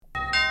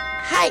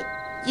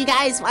Hi, you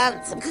guys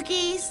want some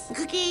cookies?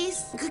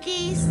 Cookies?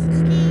 Cookies?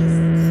 Cookies?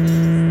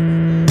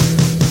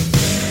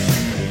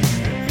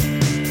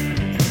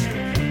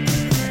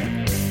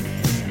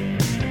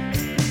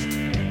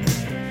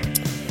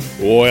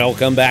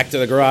 Welcome back to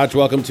the garage.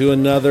 Welcome to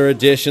another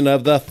edition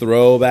of the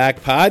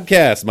Throwback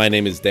Podcast. My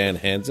name is Dan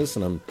Hansis,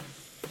 and I'm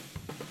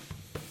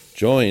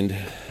joined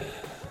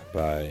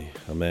by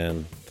a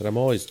man that I'm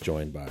always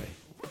joined by.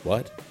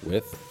 What?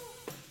 With?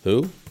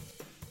 Who?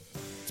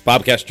 It's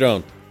Bob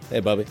Castrone. Hey,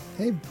 Bubby.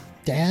 Hey,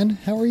 Dan.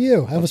 How are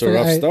you? I almost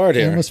rough start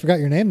here. I almost forgot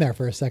your name there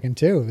for a second,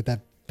 too, with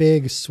that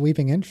big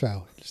sweeping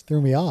intro. It just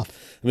threw me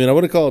off. I mean, I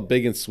wouldn't call it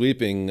big and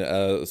sweeping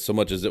so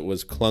much as it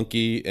was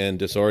clunky and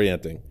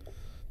disorienting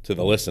to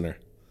the listener.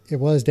 It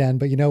was, Dan,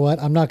 but you know what?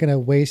 I'm not going to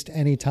waste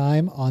any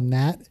time on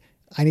that.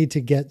 I need to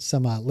get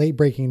some late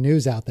breaking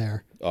news out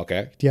there.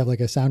 Okay. Do you have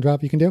like a sound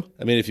drop you can do?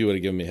 I mean, if you would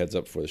have given me a heads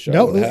up before the show.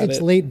 No, it's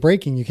late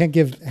breaking. You can't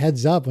give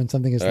heads up when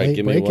something is All right, late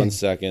give breaking. me 1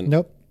 second.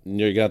 Nope.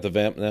 You got the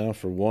vamp now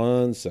for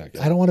 1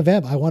 second. I don't want to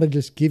vamp. I want to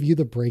just give you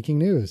the breaking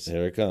news.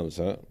 Here it comes,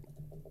 huh?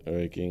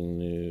 Breaking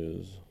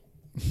news.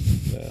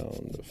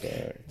 Sound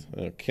effect.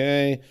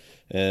 Okay.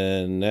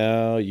 And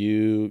now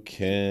you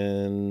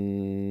can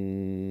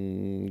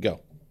go.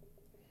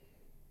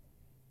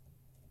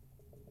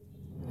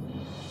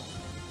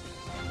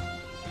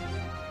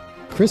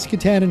 Chris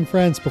Kattan and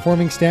friends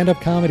performing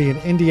stand-up comedy in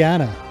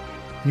Indiana.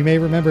 You may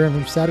remember him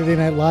from Saturday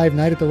Night Live,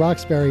 Night at the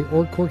Roxbury,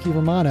 or Corky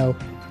Romano.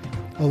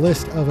 A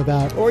list of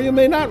about Or you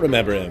may not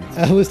remember him.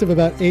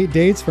 8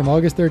 dates from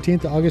August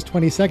 13th to August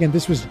 22nd.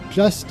 This was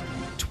just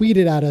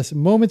tweeted at us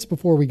moments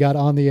before we got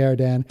on the air,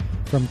 Dan,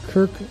 from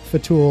Kirk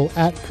Fatul,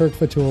 at Kirk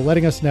Fatul,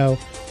 letting us know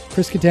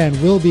Chris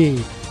Kattan will be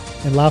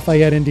in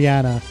Lafayette,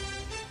 Indiana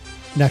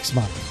next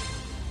month.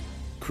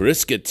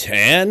 Chris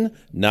Kattan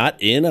not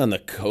in on the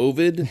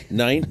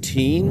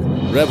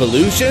COVID-19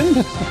 revolution?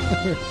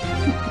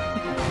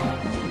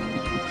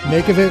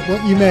 Make of it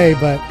what you may,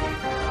 but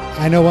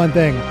I know one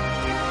thing.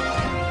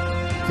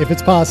 If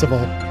it's possible,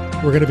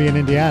 we're going to be in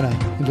Indiana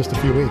in just a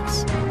few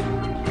weeks.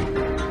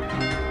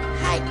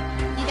 Hi,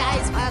 you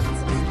guys want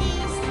some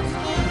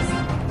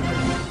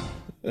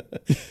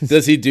cookies?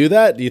 Does he do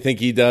that? Do you think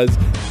he does?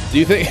 Do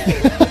you think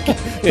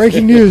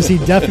Breaking news, he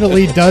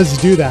definitely does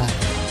do that.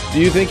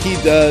 Do you think he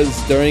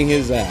does during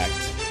his act?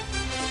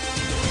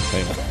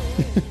 Hang on.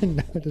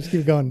 No, just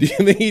keep going. Do you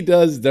think he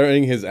does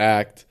during his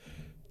act?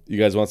 You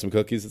guys want some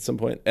cookies at some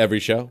point? Every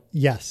show?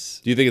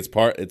 Yes. Do you think it's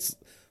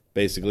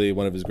basically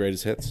one of his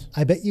greatest hits?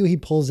 I bet you he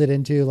pulls it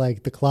into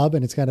like the club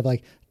and it's kind of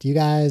like, do you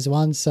guys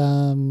want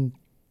some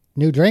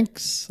new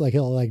drinks? Like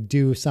he'll like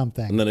do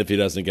something. And then if he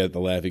doesn't get the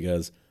laugh, he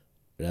goes,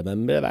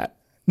 remember that?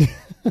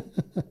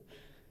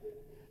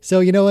 So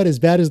you know what? As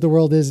bad as the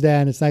world is,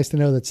 Dan, it's nice to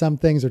know that some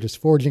things are just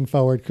forging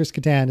forward. Chris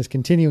Kattan is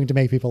continuing to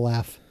make people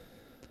laugh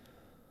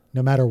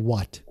no matter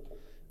what.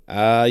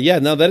 Yeah,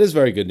 no, that is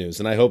very good news.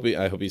 And I hope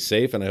he's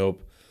safe. And I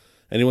hope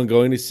anyone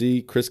going to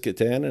see Chris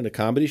Kattan in a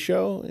comedy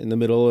show in the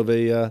middle of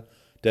a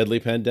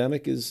deadly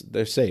pandemic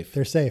they're safe.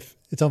 They're safe.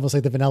 It's almost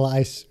like the Vanilla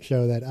Ice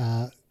show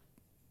that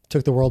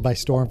took the world by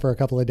storm for a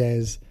couple of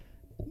days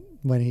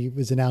when he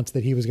was announced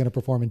that he was going to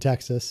perform in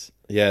Texas.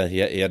 Yeah, he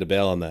had to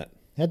bail on that.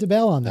 Had to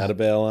bail on that. Had to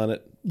bail on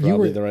it.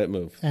 Probably the right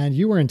move. And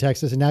you were in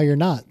Texas and now you're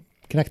not.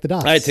 Connect the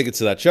dots. I had tickets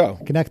to that show.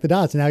 Connect the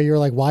dots. Now you're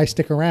like, why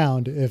stick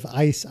around if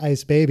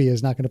Ice Baby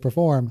is not going to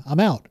perform? I'm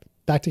out.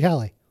 Back to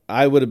Cali.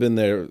 I would have been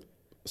there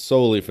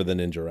solely for the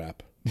Ninja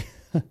Rap.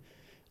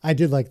 I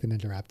did like the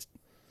Ninja Rap.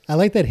 I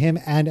like that him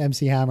and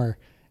MC Hammer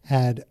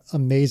had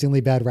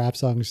amazingly bad rap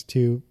songs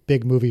to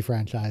big movie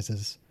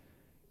franchises.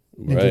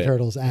 Ninja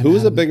Turtles and who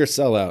was a bigger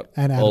sellout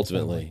and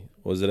ultimately? Family.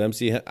 Was it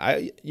MC?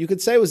 You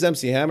could say it was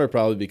MC Hammer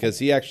probably because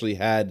he actually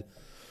had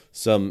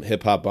some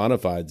hip hop bona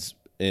fides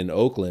in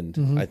Oakland.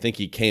 Mm-hmm. I think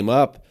he came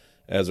up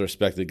as a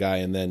respected guy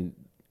and then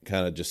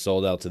kind of just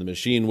sold out to the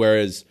machine.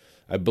 Whereas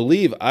I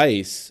believe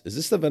Ice, is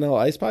this the Vanilla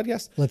Ice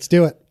podcast? Let's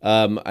do it.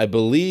 I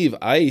believe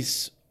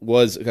Ice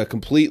was a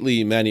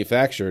completely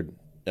manufactured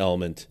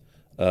element.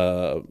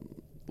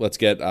 Let's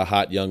get a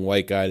hot young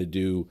white guy to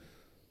do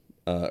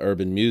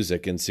urban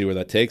music and see where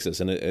that takes us.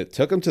 And it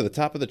took him to the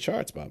top of the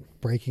charts, Bob.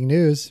 Breaking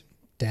news.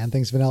 Dan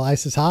thinks Vanilla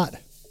Ice is hot.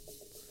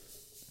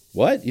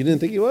 What? You didn't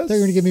think he was? I thought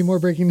you were going to give me more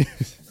breaking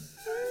news.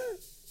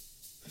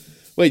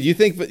 Wait, you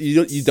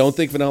don't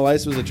think Vanilla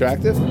Ice was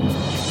attractive?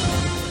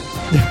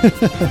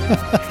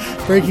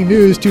 Breaking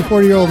news, 2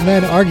 40-year-old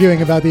men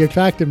arguing about the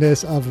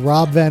attractiveness of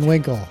Rob Van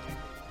Winkle.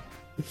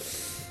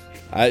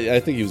 I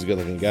think he was a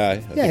good-looking guy.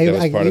 I think that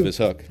was part of his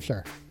hook.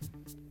 Sure.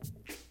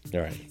 All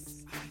right.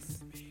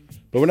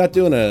 But we're not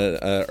doing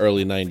a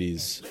early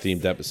 90s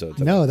themed episode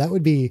today. No, that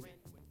would be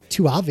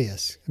too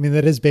obvious. I mean,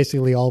 that is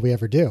basically all we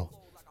ever do.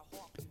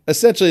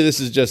 Essentially, this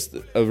is just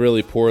a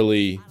really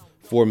poorly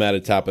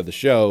formatted top of the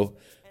show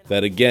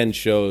that, again,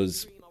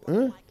 shows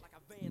the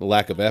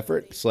lack of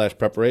effort /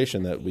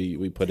 preparation that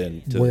we put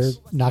into this. We're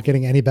not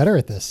getting any better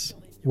at this.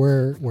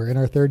 We're in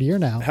our 3rd year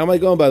now. How am I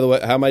going, by the way?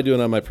 How am I doing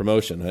on my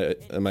promotion?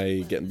 Am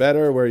I getting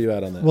better? Where are you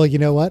at on that? Well, you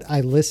know what?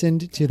 I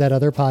listened to that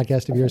other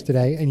podcast of yours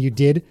today, and you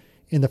did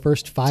in the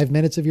first 5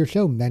 minutes of your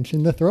show,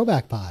 mention the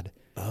Throwback Pod.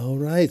 All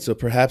right, so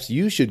perhaps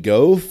you should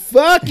go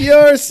fuck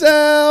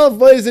yourself.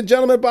 Ladies and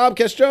gentlemen, Bob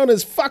Castrone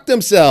has fucked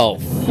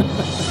himself.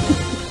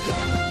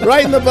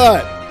 Right in the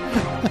butt.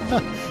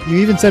 You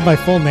even said my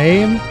full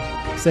name.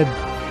 Said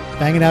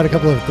banging out a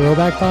couple of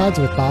Throwback Pods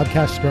with Bob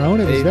Castrone.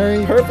 It was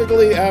very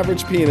perfectly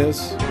average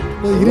penis.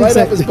 Well, you didn't right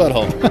say- up his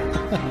butthole.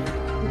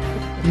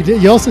 You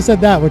did. You also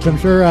said that, which I'm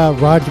sure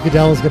Roger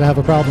Goodell is going to have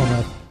a problem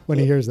with when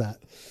he hears that.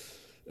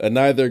 A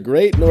neither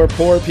great nor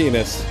poor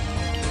penis.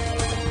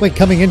 Wait,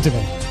 coming into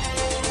me.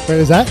 Wait,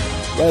 is that?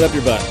 Right up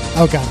your butt.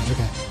 Oh, got it.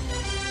 Okay.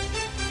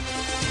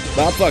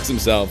 Bob fucks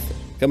himself.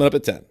 Coming up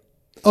at 10.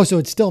 Oh, so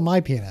it's still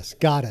my penis.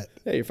 Got it.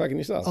 Hey, you're fucking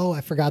yourself. Oh,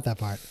 I forgot that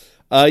part.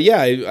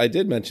 Yeah, I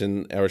did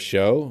mention our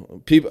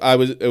show. I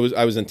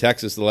was in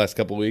Texas the last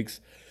couple of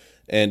weeks,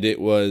 and it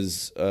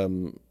was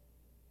one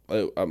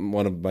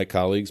of my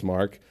colleagues,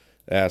 Mark,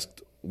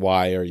 asked,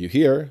 "Why are you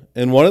here?"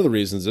 And one of the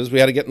reasons is we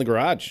had to get in the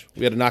garage.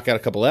 We had to knock out a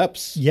couple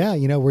eps. Yeah,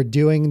 we're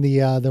doing the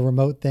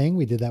remote thing.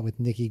 We did that with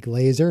Nikki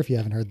Glazer. If you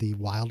haven't heard the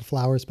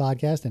Wildflowers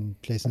podcast, and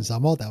Jason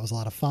Zumwalt, that was a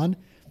lot of fun.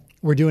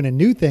 We're doing a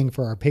new thing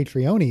for our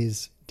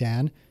Patreonies,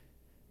 Dan,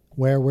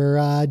 where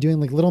we're doing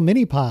like little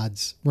mini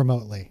pods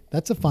remotely.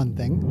 That's a fun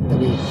thing.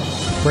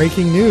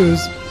 Breaking news,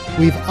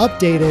 we've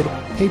updated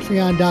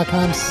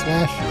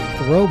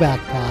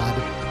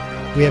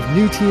patreon.com/throwbackpod. We have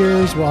new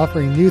tiers. We're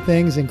offering new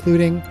things,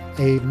 including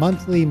a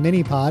monthly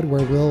mini pod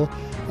where we'll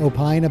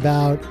opine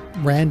about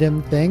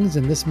random things.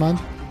 And this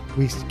month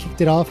we kicked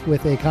it off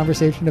with a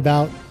conversation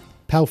about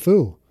Pow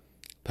Fu.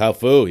 Pow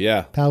Fu,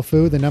 yeah. Pow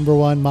Fu, the number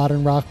one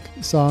modern rock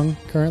song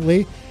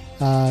currently,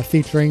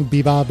 featuring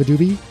Bebop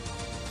Badoobie.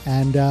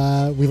 And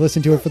we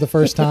listened to it for the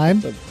first time.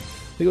 I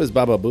think it was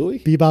Baba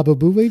Booey. Bebop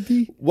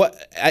Badoobie.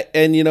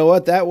 And you know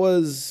what? That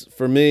was,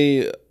 for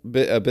me,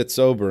 a bit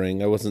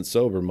sobering. I wasn't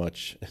sober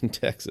much in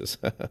Texas.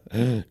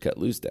 Cut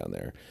loose down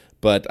there.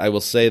 But I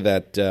will say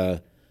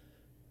that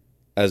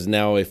as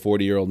now a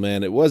 40-year-old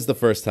man, it was the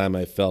first time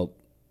I felt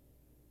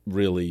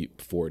really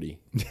 40.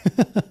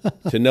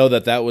 To know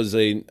that was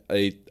a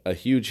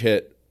huge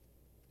hit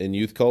in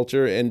youth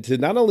culture, and to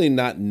not only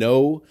not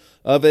know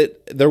of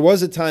it, there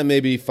was a time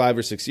maybe 5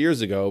 or 6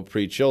 years ago,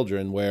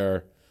 pre-children,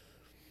 where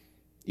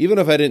even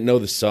if I didn't know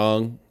the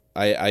song,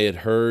 I had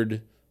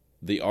heard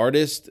the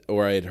artist,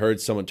 or I had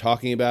heard someone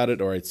talking about it,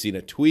 or I'd seen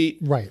a tweet,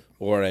 Right.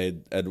 or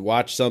I'd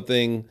watched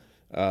something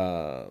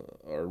or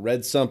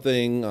read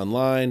something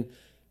online.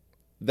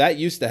 That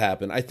used to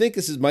happen. I think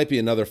this might be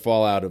another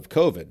fallout of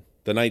COVID.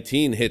 The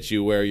 19 hits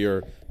you where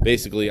you're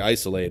basically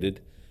isolated,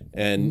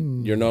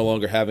 and you're no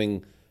longer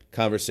having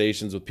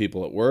conversations with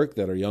people at work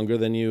that are younger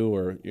than you,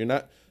 or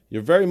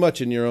you're very much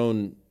in your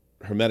own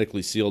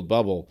hermetically sealed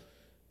bubble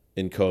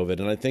in COVID.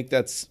 And I think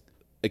that's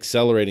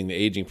accelerating the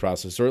aging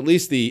process, or at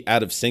least the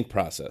out of sync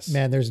process.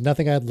 Man, there's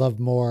nothing I'd love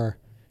more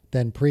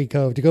than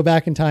pre-COVID, to go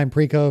back in time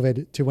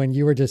pre-COVID to when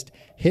you were just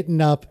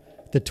hitting up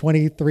the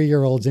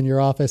 23-year-olds in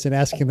your office and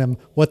asking them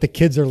what the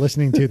kids are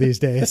listening to these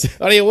days.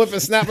 What are you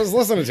whippersnappers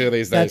listening to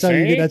these days?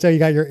 That's how you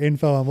got your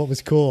info on what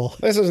was cool.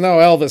 This is no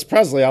Elvis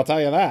Presley, I'll tell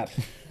you that.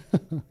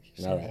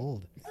 So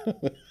old.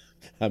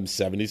 I'm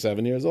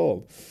 77 years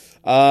old.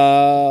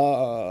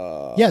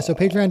 Yeah, so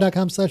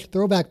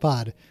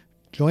patreon.com/throwbackpod.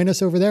 Join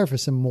us over there for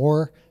some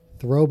more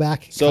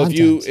throwback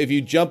content. if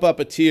you jump up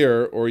a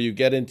tier, or you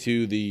get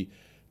into the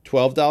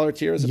 $12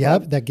 tier, is it?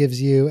 Yep, Bob? that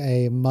gives you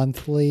a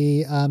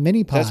monthly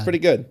mini pod. That's pretty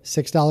good.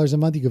 $6 a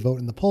month. You can vote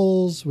in the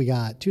polls. We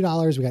got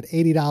 $2. We got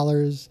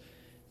 $80.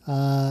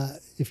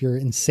 If you're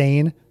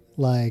insane,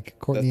 like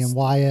Courtney and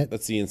Wyatt,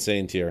 That's the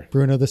insane tier.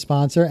 Bruno, the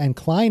sponsor, and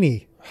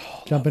Kleiny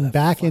jumping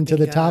back into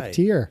the top guy.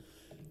 tier.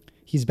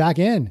 He's back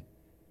in.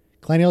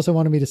 Kleiny also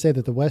wanted me to say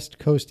that the West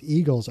Coast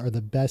Eagles are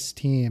the best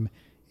team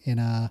in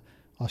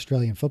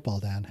Australian football,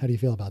 Dan. How do you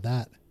feel about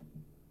that?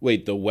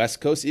 Wait, the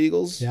West Coast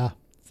Eagles? Yeah,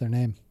 it's their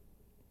name.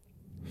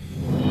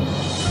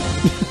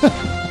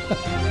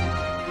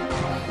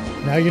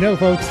 Now you know,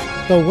 folks,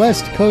 the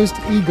West Coast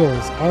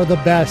Eagles are the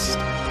best,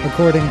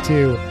 according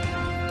to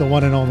the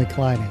one and only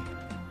Kleiny.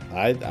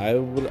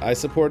 I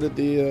supported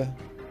the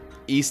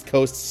East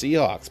Coast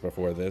Seahawks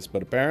before this,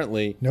 but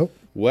apparently Nope.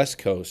 West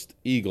Coast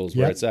Eagles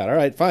where Yep. it's at. All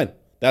right, fine.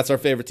 That's our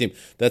favorite team.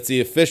 That's the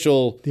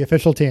official. The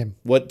official team.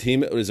 What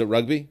team is it?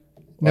 Rugby?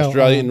 No,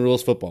 Australian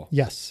rules football.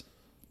 Yes.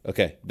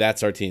 Okay,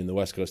 that's our team, the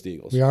West Coast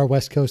Eagles. We are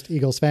West Coast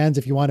Eagles fans.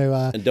 If you want to,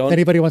 And don't- if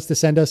anybody wants to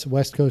send us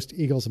West Coast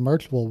Eagles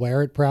merch, we'll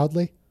wear it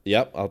proudly.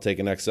 Yep, I'll take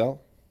an XL.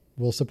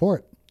 We'll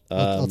support.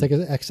 I'll take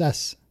an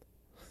XS.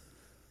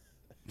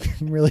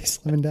 I'm really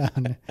slimming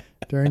down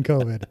during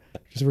COVID.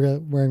 Just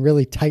wearing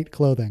really tight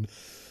clothing.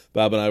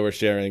 Bob and I were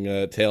sharing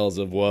tales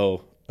of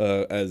woe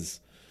as,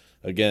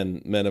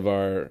 again, men of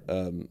our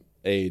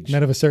age.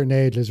 Men of a certain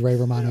age, as Ray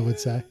Romano would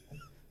say.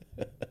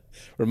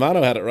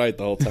 Romano had it right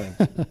the whole time.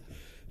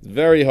 It's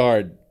very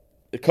hard.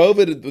 The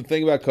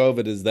thing about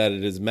COVID is that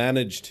it has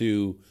managed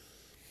to,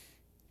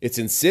 it's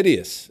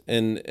insidious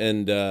in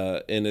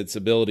its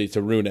ability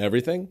to ruin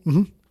everything.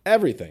 Mm-hmm.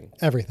 Everything.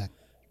 Everything.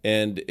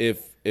 And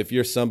if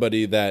you're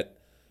somebody that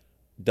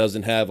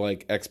doesn't have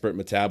like expert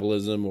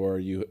metabolism, or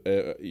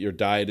your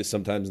diet is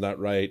sometimes not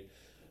right,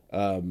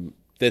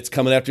 that's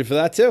coming after you for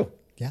that too.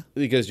 Yeah.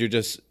 Because you're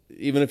just,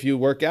 even if you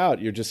work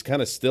out, you're just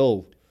kind of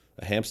still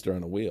a hamster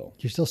on a wheel.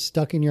 You're still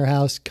stuck in your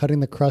house, cutting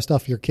the crust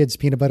off your kids'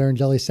 peanut butter and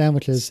jelly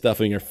sandwiches,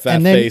 Stuffing your fat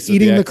and then face with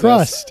eating the excess.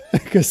 crust.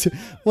 Because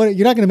you're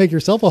not going to make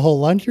yourself a whole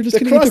lunch. You're just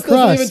The going to eat crust the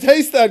crust. doesn't even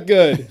taste that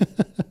good.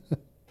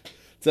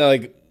 It's not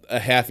like a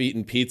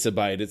half-eaten pizza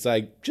bite. It's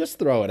like, just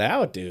throw it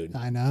out, dude.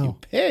 I know. You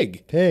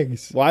pig.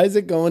 Pigs. Why is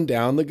it going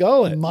down the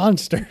gullet?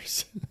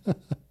 Monsters.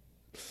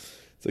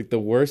 It's like the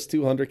worst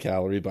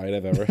 200-calorie bite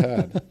I've ever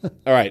had.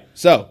 All right,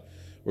 so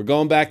we're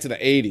going back to the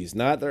 80s,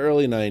 not the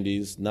early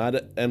 90s, not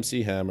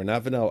MC Hammer,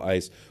 not Vanilla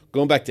Ice.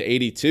 Going back to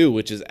 82,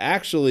 which is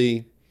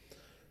actually,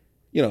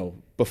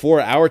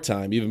 before our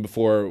time, even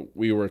before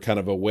we were kind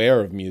of aware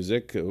of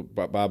music.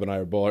 Bob and I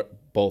are both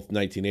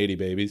 1980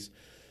 babies.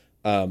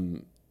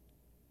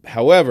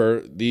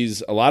 However,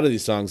 a lot of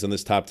these songs on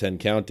this top 10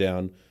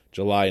 countdown,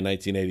 July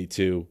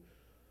 1982,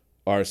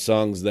 are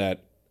songs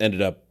that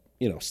ended up,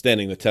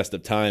 standing the test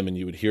of time, and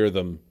you would hear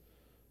them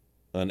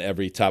on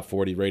every top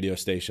 40 radio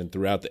station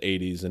throughout the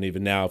 80s. And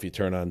even now, if you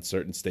turn on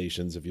certain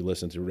stations, if you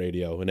listen to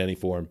radio in any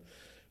form,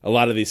 a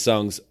lot of these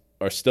songs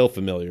are still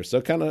familiar. So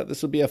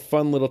this would be a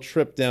fun little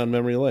trip down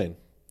memory lane.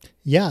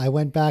 Yeah, I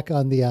went back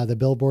on the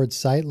Billboard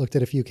site, looked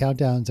at a few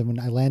countdowns, and when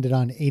I landed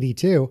on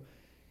 82, I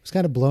was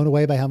kind of blown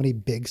away by how many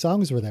big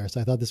songs were there. So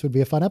I thought this would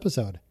be a fun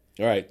episode.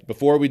 All right.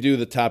 Before we do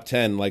the top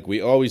 10, like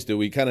we always do,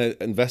 we kind of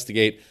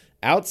investigate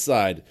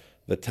outside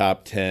the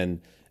top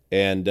 10.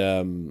 And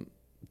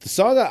the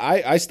song that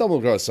I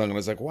stumbled across a song, and I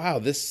was like, wow,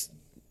 this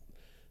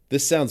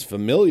sounds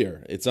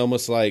familiar. It's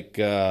almost like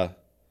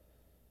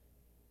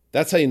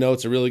that's how you know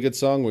it's a really good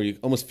song, where you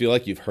almost feel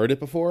like you've heard it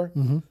before.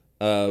 Mm-hmm.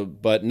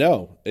 But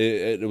no,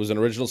 it was an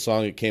original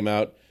song. It came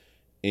out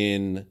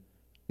in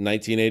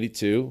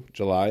 1982,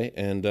 July,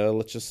 and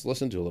let's just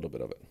listen to a little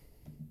bit of it.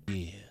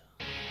 Yeah.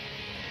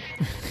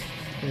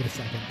 Wait a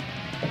second.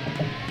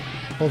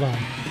 Hold on.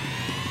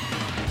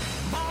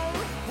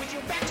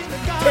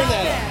 Turn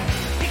that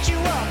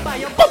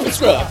up. Bump and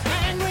scrub.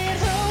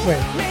 Wait.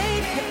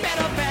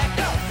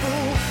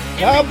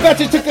 I bet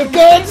you took a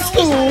gun to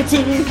school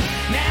too.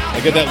 I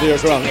get that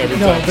lyric wrong every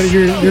No, time. but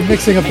you're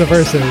mixing up the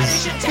verses.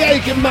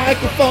 Take your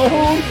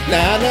microphone,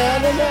 na na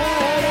na na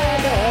na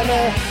na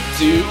na.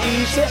 To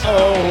each their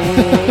own,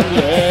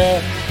 yeah.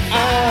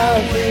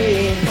 I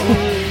bring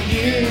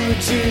you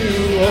to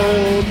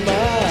hold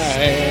my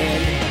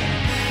hand.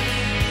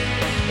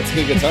 That's a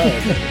good guitar.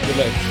 Good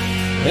leg.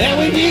 And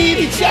we need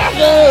each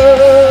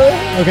other.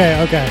 Okay.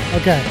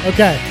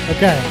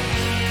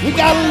 We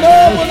gotta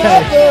love one Okay.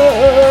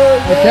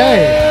 another. Okay.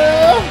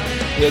 Yeah.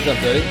 Here's up,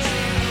 ready?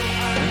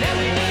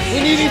 We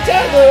need each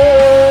other.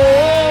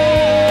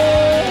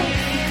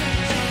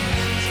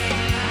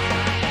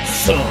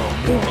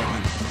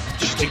 Someone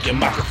should take your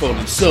microphone,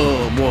 and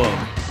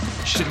someone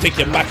should take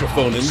your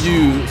microphone, and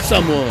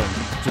someone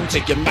should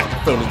take your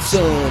microphone, and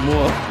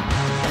someone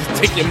should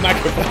take your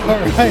microphone. All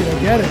right, I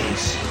get it.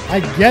 I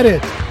get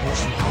it.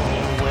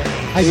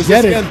 Was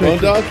this again, Bone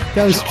Tricky. Dog?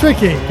 That was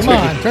tricky. Come Tricky.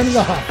 on, turn it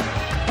off.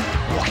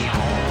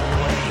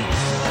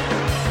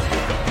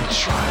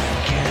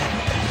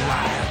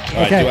 All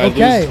right, do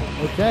I lose?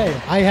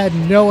 Okay. I had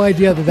no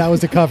idea that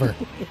was a cover.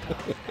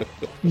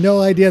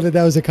 No idea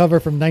that was a cover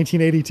from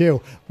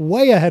 1982.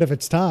 Way ahead of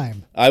its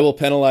time. I will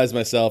penalize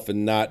myself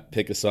and not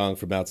pick a song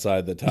from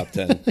outside the top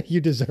 10 You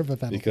deserve a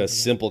penalty. because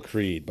Simple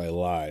Creed by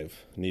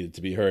Live needed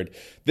to be heard.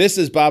 This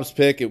is Bob's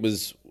pick. It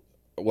was,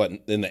 what,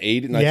 in the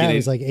 80s? Yeah, it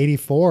was like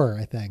 84,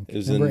 I think. It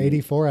was Number in-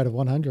 84 out of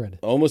 100.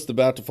 Almost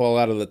about to fall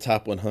out of the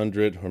top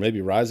 100, or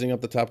maybe rising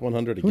up the top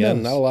 100 Who again.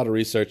 knows? Not a lot of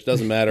research.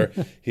 Doesn't matter.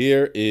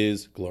 Here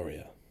is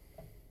Gloria.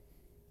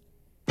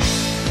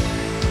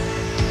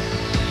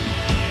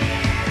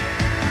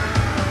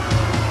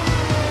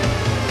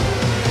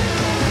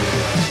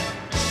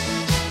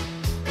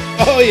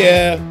 Oh,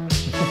 yeah.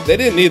 They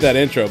didn't need that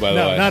intro, by the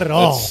No, way. not at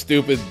all. That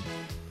stupid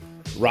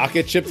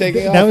rocket ship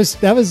taking off.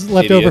 That was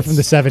left over Idiots. from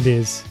the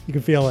 70s. You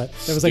can feel it.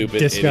 That was like Stupid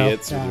disco.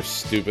 idiots with Yeah. their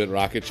stupid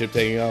rocket ship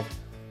taking off.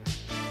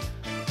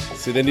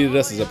 See, they needed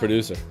us as a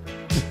producer.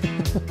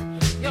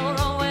 You're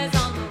always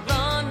on the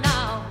run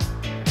now,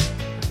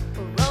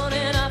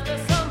 running after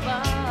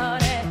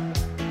somebody.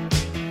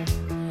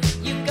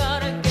 You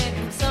gotta get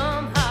him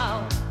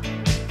somehow.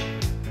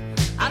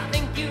 I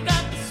think you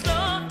got to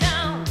slow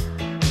down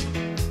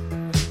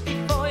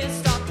before you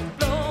start to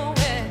blow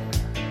it.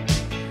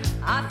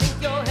 I think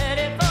you're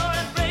headed for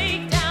a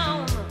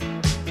breakdown,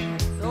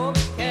 so be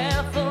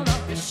careful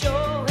not to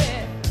show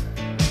it.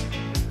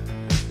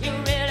 You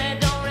really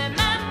don't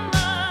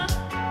remember.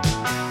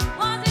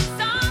 Was it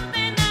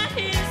something that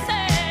he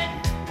said?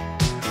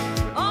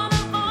 All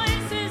the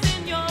voices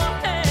in your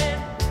head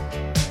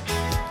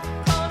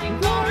calling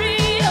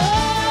Gloria,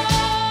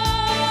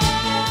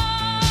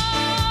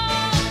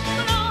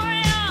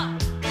 Gloria.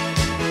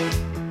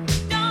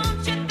 Don't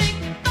you think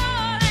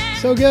about it?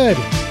 So good.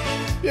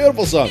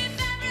 Beautiful song.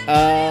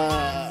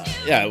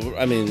 Yeah,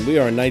 I mean, we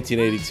are in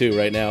 1982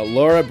 right now.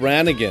 Laura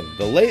Branigan,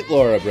 the late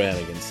Laura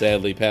Branigan,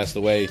 sadly passed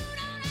away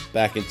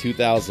back in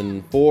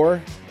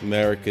 2004.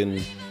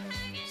 American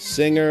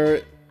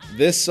singer.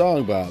 This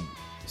song, Bob,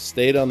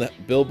 stayed on the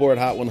Billboard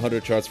Hot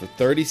 100 charts for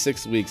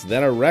 36 weeks,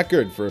 then a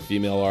record for a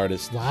female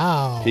artist.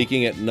 Wow.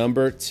 Peaking at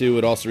number 2.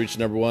 It also reached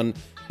number 1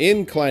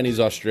 in Chinese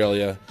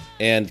Australia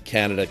and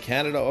Canada.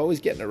 Canada always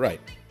getting it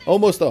right.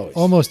 Almost always.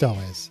 Almost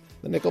always.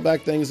 The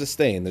Nickelback thing is a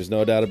stain. There's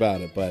no doubt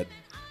about it, but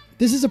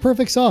This is a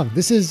perfect song.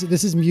 This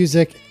is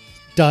music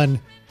done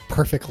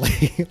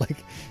perfectly. Like,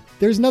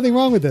 there's nothing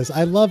wrong with this.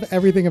 I love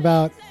everything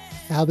about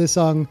how this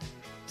song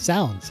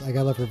sounds. Like,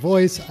 I love her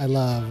voice. I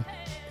love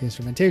the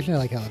instrumentation. I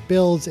like how it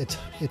builds. It's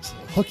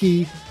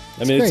hooky.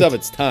 I mean, it's great. of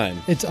its time.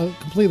 It's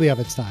completely of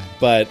its time.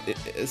 But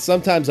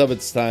sometimes of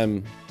its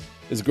time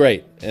is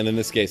great, and in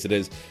this case it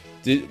is.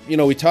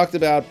 We talked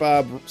about,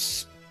 Bob,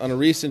 on a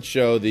recent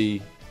show, there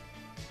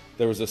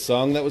was a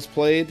song that was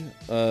played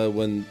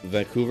when the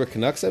Vancouver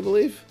Canucks, I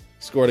believe,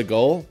 scored a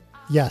goal.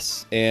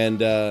 Yes. And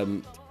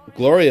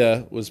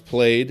Gloria was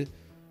played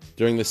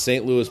during the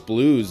St. Louis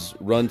Blues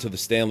run to the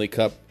Stanley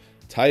Cup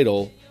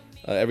title.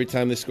 Every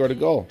time they scored a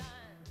goal,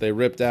 they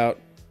ripped off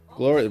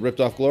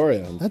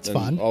Gloria. That's and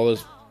fun. All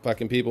those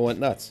fucking people went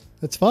nuts.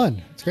 That's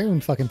fun. It's great when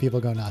fucking people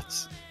go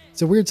nuts.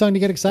 It's a weird song to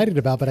get excited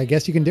about, but I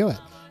guess you can do it.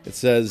 It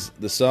says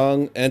the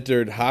song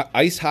entered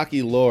ice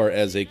hockey lore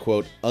as a,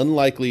 quote,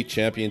 unlikely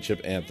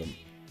championship anthem.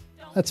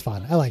 That's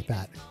fun. I like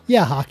that.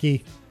 Yeah,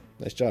 hockey.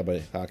 Nice job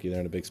by hockey there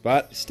in a big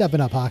spot.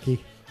 Stepping up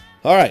hockey.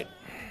 All right.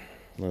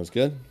 That was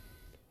good.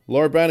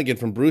 Laura Branigan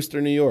from Brewster,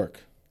 New York.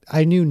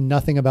 I knew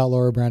nothing about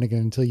Laura Branigan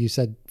until you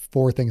said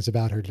 4 things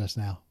about her just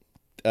now.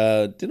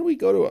 Didn't we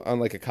go on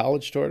like a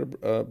college tour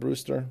to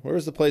Brewster? Where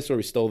was the place where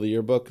we stole the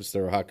yearbook because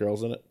there were hot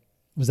girls in it?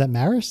 Was that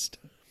Marist?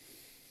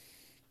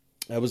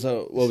 That was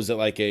what was it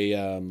like I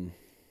don't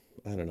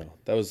know.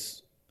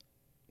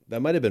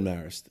 That might have been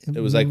Marist.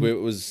 It was like it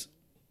was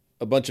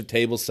a bunch of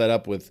tables set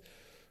up with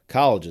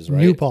colleges,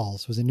 right? New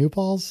Paltz. Was it New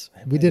Paltz?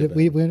 We did it.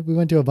 We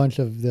went to a bunch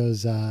of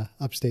those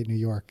upstate New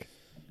York.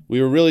 We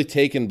were really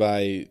taken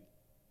by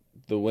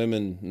the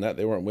women.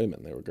 They weren't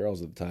women; they were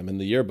girls at the time in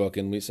the yearbook,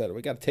 and we said,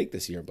 "We got to take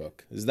this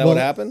yearbook." Is that what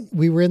happened?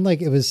 We were in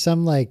it was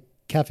some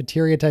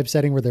cafeteria type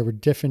setting where there were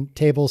different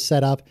tables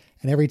set up,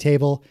 and every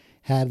table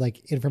had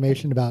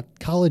information about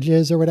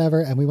colleges or whatever.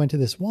 And we went to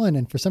this one,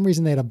 and for some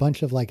reason they had a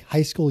bunch of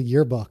high school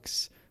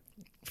yearbooks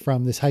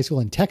from this high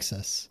school in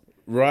Texas.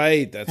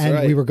 Right, that's and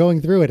right. We were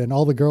going through it, and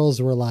all the girls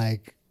were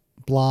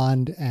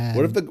blonde. And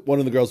what if one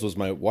of the girls was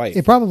my wife?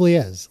 It probably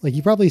is.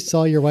 You probably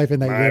saw your wife in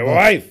that yearbook. My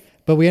wife.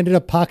 But we ended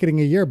up pocketing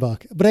a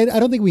yearbook. But I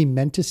don't think we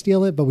meant to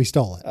steal it, but we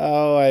stole it.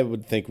 Oh, I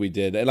would think we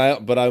did.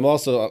 But I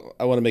want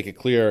to make it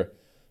clear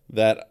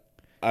that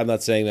I'm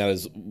not saying that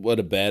as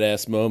what a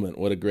badass moment,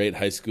 what a great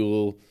high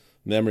school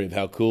memory of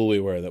how cool we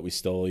were that we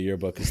stole a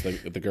yearbook because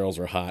the girls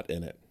were hot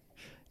in it.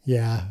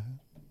 Yeah.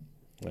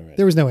 All right.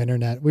 There was no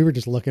internet. We were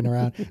just looking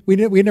around.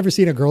 We had never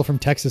seen a girl from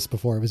Texas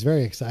before. It was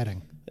very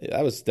exciting.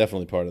 That was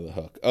definitely part of the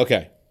hook.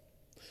 Okay.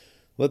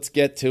 Let's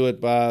get to it,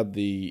 Bob.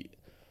 The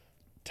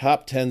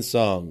top 10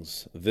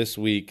 songs this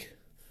week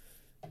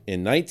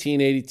in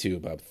 1982,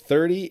 about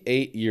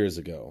 38 years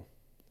ago.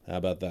 How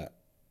about that?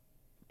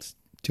 It's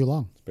too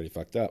long. It's pretty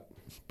fucked up.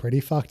 Pretty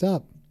fucked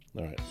up.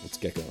 All right, let's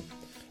get going.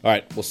 All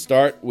right, we'll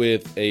start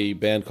with a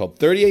band called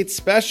 38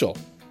 Special.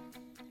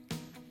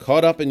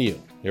 Caught Up in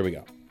You. Here we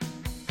go.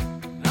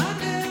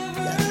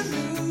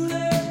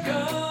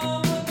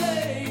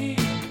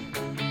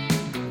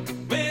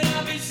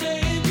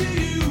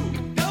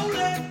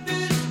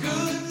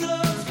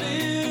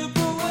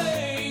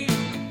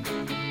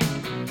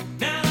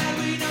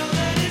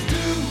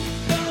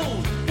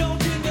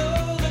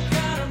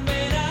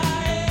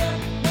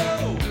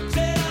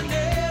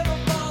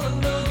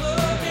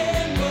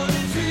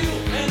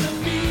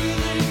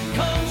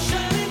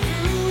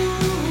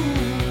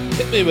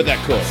 Hit me with that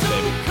chorus,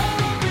 baby.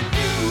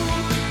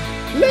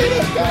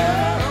 Little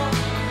girl.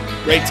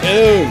 Great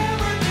tune.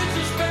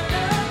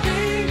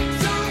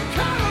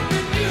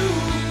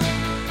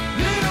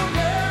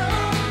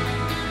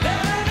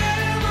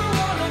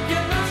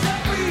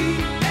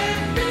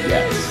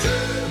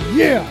 Yes.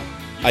 Yeah.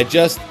 I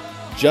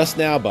just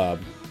now, Bob,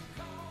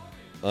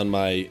 on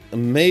my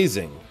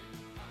amazing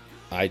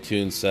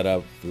iTunes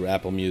setup through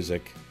Apple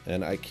Music,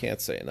 and I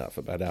can't say enough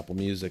about Apple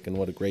Music and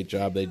what a great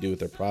job they do with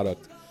their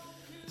product.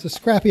 It's a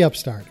scrappy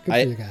upstart. Good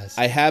for you guys.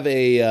 I have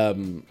a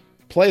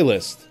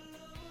playlist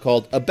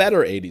called A Better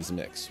 80s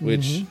Mix,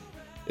 which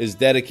is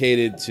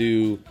dedicated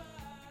to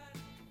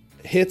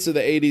hits of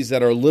the 80s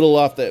that are a little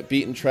off the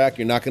beaten track.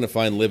 You're not going to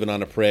find Living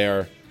on a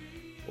Prayer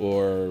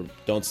or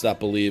Don't Stop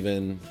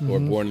Believin' or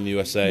Born in the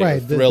USA or right.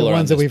 The Thriller.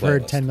 ones that we've playlist.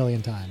 heard 10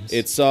 million times.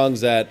 It's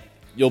songs that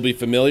you'll be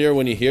familiar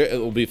when you hear it. It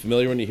will be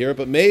familiar when you hear it,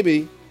 but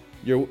maybe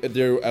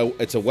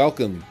it's a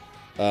welcome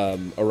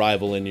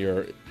arrival in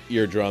your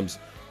eardrums.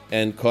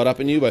 And Caught Up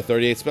in You by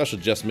 38 Special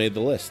just made the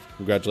list.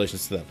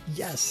 Congratulations to them.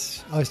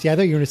 Yes. Oh, see, I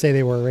thought you were going to say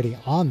they were already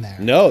on there.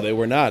 No, they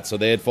were not. So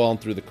they had fallen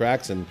through the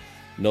cracks and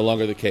no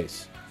longer the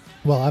case.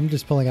 Well, I'm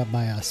just pulling up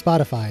my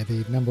Spotify,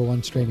 the number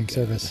one streaming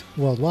service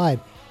worldwide,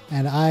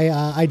 and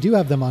I do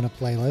have them on a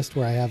playlist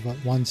where I have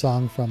one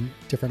song from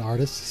different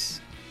artists.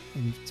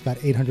 And it's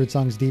about 800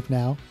 songs deep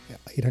now,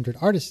 800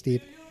 artists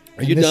deep.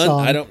 Are you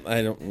done?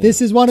 I don't.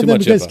 This is one of too them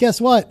much because info. guess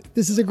what?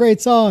 This is a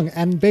great song,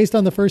 and based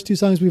on the first two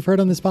songs we've heard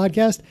on this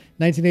podcast,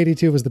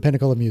 1982 was the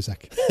pinnacle of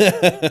music.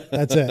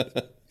 That's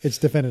it. It's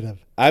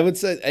definitive. I would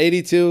say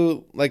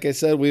 82. Like I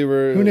said, we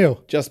were Who knew?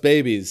 just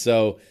babies.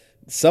 So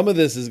some of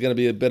this is going to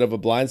be a bit of a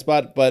blind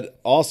spot, but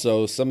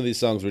also some of these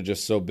songs were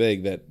just so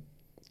big that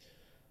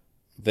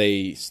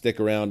they stick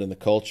around in the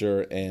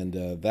culture, and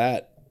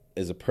that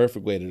is a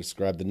perfect way to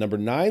describe the number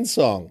 9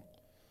 song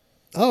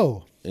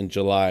Oh, in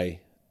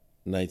July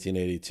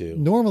 1982.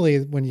 normally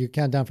when you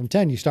count down from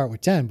 10, you start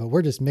with 10, but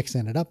we're just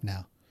mixing it up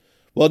now.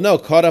 Well, no,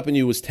 Caught Up in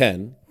You was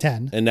 10,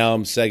 10. and now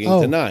I'm segging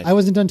Oh, to 9. I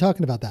wasn't done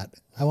talking about that.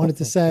 I wanted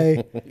to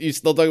say You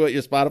still talking about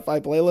your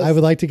Spotify playlist? I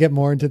would like to get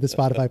more into the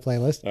Spotify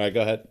playlist. All right,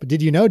 go ahead. But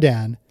did you know,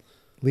 Dan,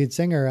 lead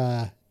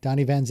singer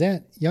Donnie Van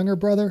Zant, younger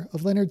brother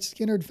of Leonard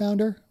Skinner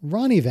founder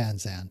Ronnie Van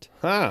Zant.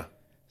 Huh.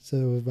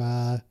 So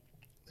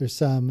there's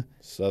some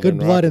Southern good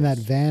blood in that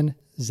Rockers. Van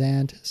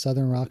Zant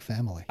Southern Rock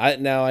family. I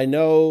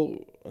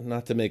know,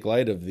 not to make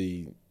light of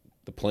the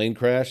plane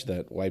crash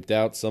that wiped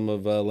out some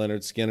of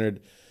Leonard Skinner,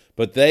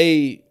 but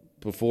they,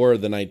 before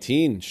the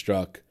 19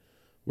 struck,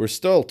 were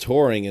still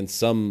touring in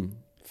some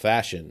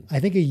fashion. I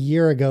think a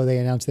year ago they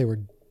announced they were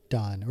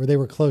done, or they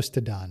were close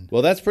to done.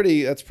 Well, that's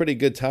pretty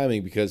good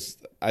timing, because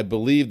I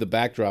believe the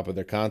backdrop of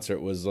their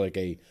concert was like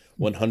a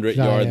 100-yard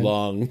Giant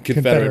long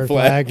Confederate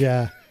flag.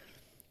 Yeah.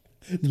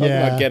 Talk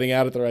about getting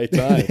out at the right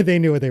time. They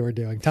knew what they were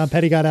doing. Tom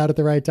Petty got out at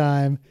the right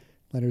time.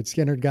 Leonard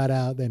Skinner got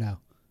out. They know.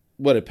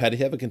 What, did Petty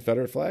have a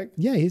Confederate flag?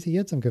 Yeah, he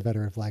had some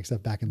Confederate flag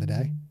stuff back in the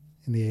day,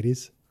 in the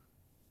 80s.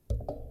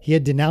 He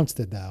had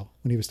denounced it, though,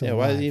 when he was still Yeah,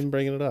 alive. why are you even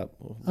bringing it up?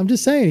 I'm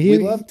just saying. We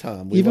love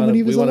Tom. Even when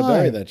he was we want to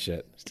bury alive. that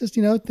shit. It's just,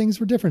 things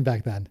were different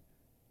back then.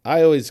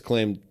 I always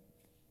claimed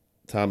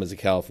Tom as a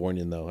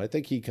Californian, though. I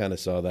think he kind of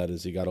saw that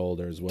as he got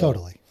older as well.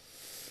 Totally.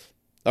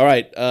 All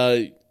right.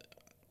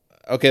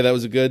 Okay, that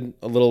was a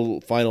little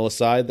final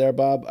aside there,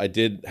 Bob. I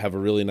did have a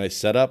really nice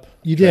setup.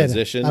 You did.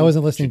 Transition I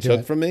wasn't listening you to took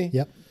it. from me.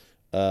 Yep.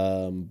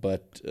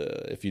 But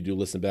if you do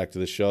listen back to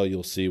the show,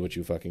 you'll see what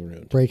you fucking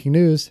ruined. Breaking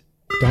news.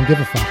 Don't give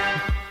a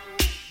fuck.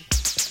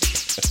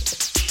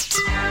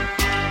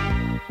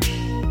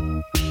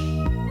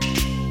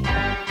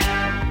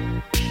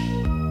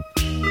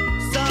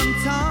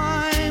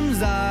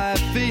 Sometimes I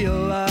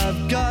feel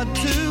I've got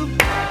to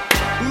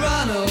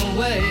run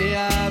away.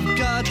 I've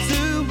got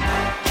to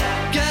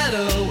get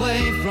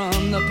away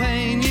from the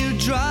pain you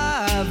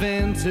drive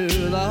into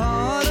the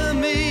heart of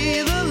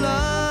me. The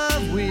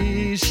love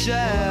we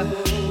share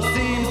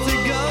seems to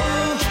go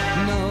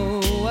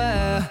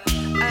nowhere,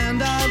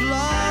 and I've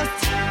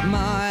lost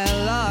my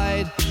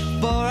light.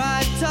 For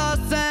I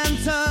toss and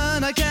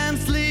turn, I can't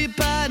sleep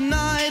at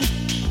night.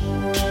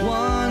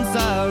 Once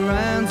I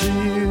ran to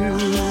you,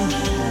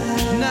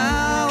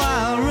 now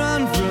I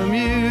run from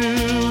you.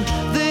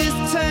 This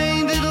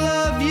tainted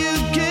love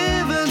you've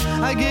given,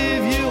 I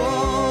give you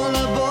all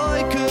a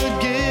boy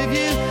could give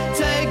you.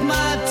 Take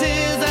my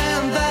tears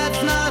and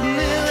that's not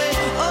nearly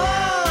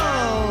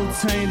all.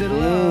 Tainted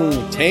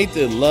love.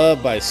 Tainted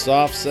Love by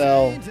Soft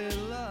Cell.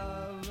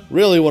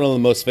 Really one of the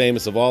most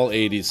famous of all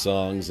 80s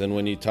songs. And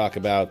when you talk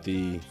about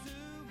the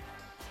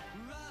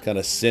kind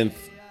of synth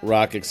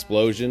rock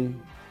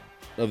explosion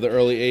of the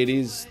early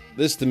 80s,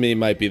 this to me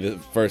might be the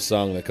first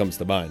song that comes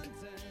to mind.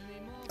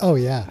 Oh,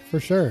 yeah, for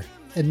sure.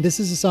 And this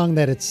is a song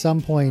that at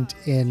some point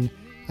in,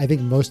 I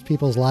think, most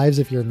people's lives,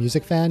 if you're a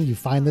music fan, you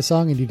find the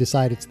song and you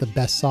decide it's the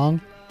best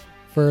song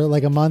for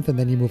like a month, and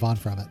then you move on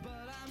from it.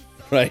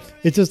 Right.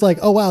 It's just like,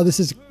 oh, wow,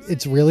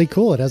 it's really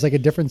cool. It has like a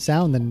different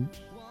sound than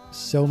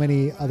so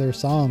many other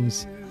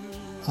songs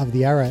of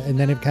the era. And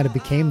then it kind of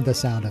became the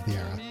sound of the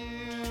era.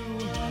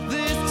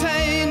 This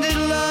tainted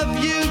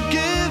love you've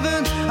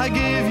given, I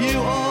give you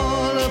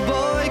all a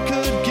boy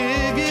could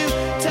give you.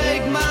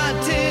 Take my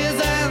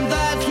tears and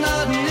that's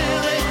not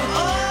nearly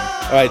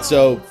all. All right,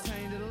 so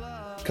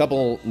a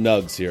couple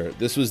nugs here.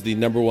 This was the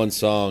number one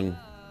song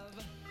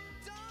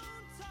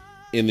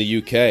in the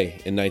UK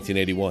in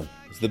 1981.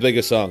 It's the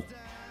biggest song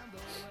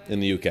in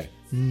the UK.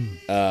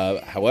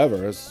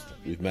 However, as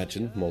we've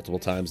mentioned multiple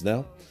times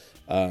now,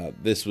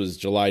 this was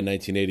July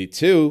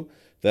 1982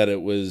 that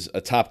it was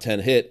a top 10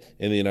 hit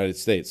in the United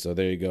States. So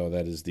there you go.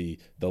 That is the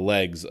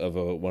legs of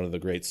one of the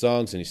great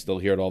songs, and you still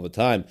hear it all the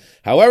time.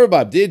 However,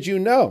 Bob, did you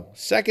know,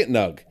 second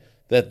nug,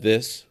 that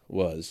this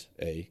was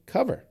a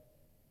cover?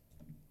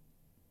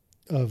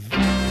 Of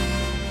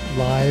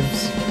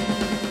lives.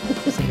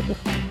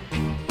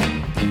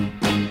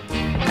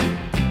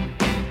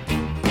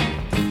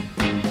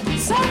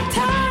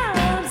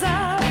 Sometimes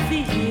I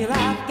feel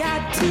I've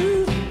got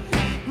to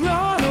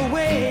run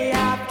away.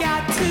 I've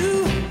got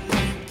to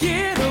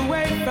get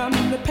away from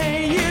the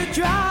pain you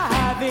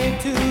drive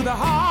into the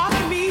heart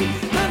of me.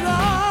 The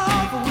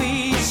love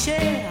we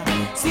share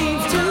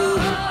seems to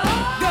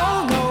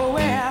go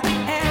nowhere,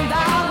 and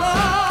our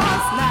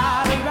love's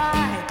not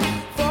right.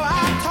 For I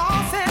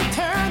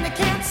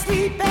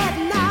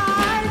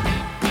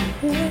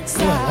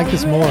I like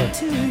this more.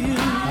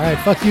 All right,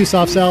 fuck you,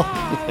 Soft Cell.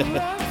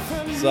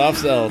 Soft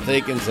Cell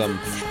taking some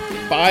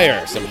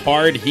fire, some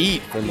hard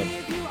heat from the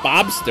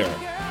Bobster.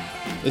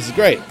 This is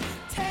great.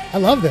 I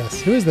love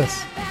this. Who is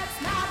this?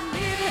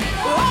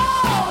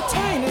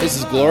 This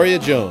is Gloria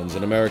Jones,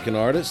 an American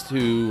artist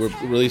who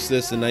released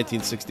this in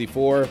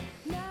 1964.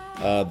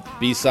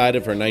 B-side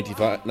of her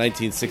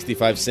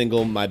 1965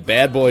 single, My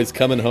Bad Boy's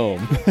Coming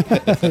Home.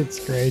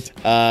 That's great.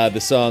 The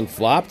song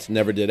flopped,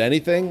 never did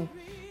anything.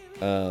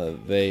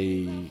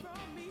 They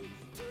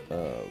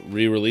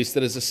re-released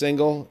it as a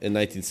single in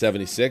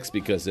 1976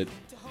 because the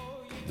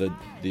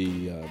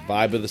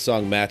vibe of the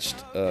song matched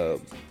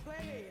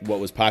what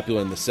was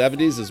popular in the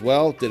 70s as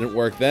well. Didn't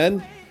work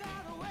then.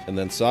 And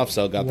then Soft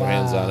Cell got their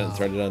hands on it and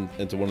turned it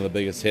into one of the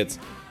biggest hits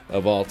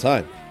of all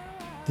time.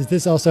 Does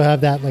this also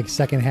have that like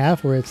second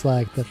half where it's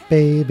like the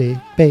baby,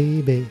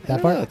 baby,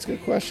 that part? That's a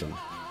good question.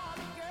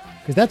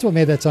 Because that's what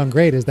made that song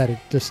great, is that it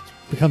just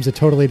becomes a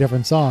totally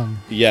different song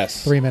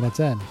Yes. 3 minutes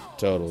in.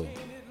 Totally.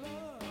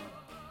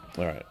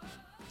 All right.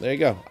 There you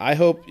go. I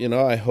hope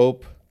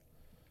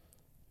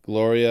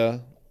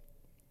Gloria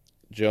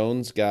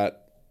Jones got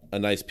a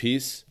nice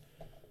piece.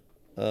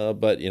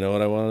 But you know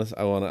what I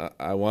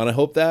want to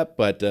hope that,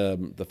 but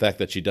the fact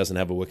that she doesn't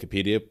have a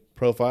Wikipedia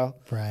profile,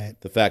 Right.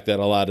 the fact that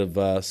a lot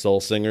of soul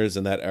singers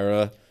in that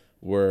era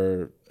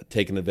were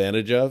taken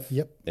advantage of,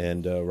 Yep.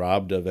 and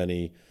robbed of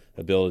any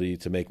ability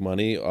to make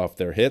money off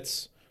their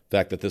hits. The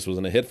fact that this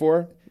wasn't a hit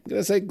for her, I'm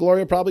gonna say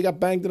Gloria probably got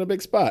banged in a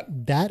big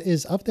spot. That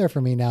is up there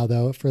for me now,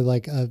 though, for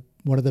like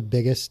one of the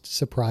biggest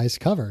surprise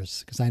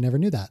covers, because I never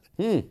knew that.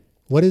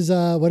 What is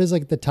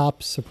like the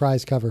top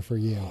surprise cover for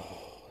you?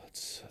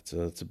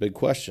 It's a big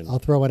question. I'll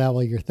throw it out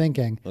while you're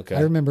thinking. Okay.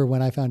 I remember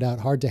when I found out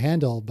Hard to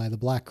Handle by the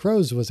Black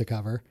Crowes was a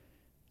cover.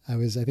 I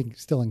think,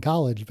 still in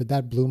college, but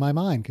that blew my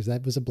mind because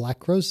that was a Black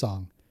Crowes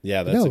song.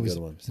 Yeah, that's a good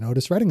one. It was an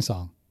Otis Redding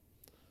song.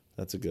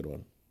 That's a good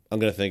one. I'm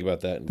going to think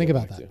about that. And Think go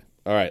about back that. to.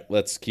 All right,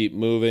 let's keep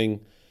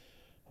moving.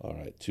 All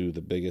right, to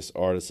the biggest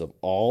artist of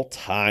all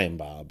time,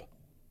 Bob.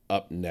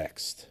 Up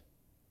next.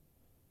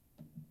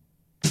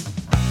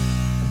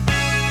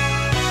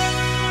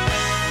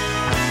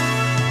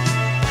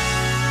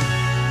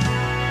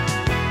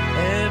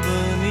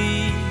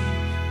 Ebony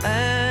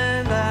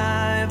and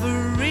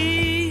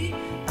ivory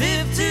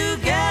live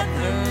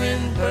together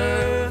in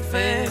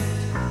perfect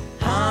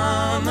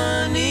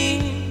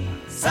harmony,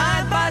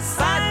 side by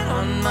side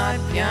on my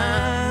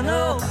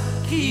piano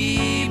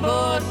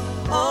keyboard.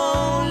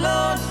 Oh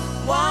Lord,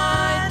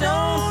 why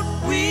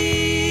don't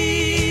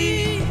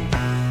we?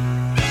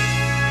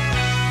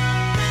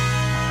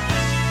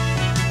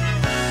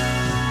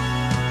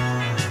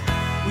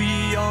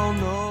 We all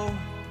know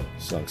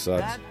Song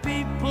sucks. that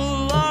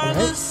people are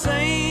the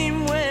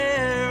same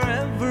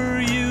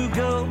wherever you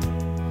go.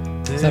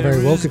 It's not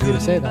very woke of you to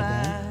say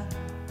that,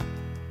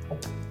 Dan.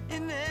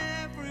 In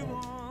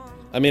everyone.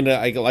 I mean,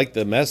 I like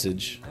the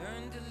message.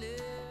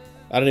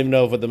 I don't even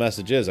know what the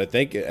message is. I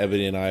think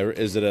Ebony and I,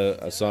 is it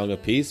a song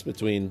of peace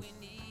between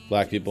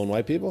black people and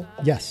white people?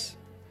 Yes.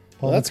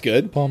 Well, that's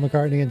good. Paul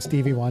McCartney and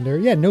Stevie Wonder.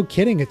 Yeah, no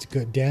kidding. It's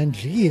good, Dan.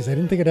 Jeez, I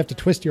didn't think I'd have to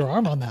twist your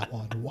arm on that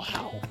one.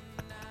 Wow.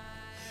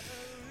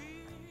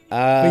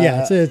 But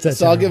yeah, it's a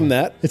so I'll give him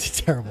terrible- that. It's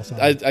a terrible song.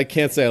 I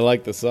can't say I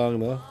like the song,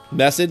 though.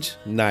 Message,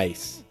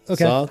 nice.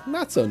 Okay. Song,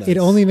 not so nice. It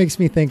only makes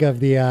me think of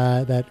the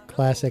that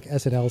classic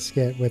SNL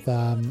skit with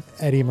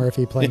Eddie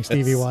Murphy playing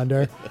Stevie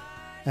Wonder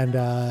and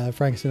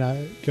Frank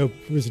Sinatra. Joe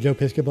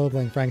Piscopo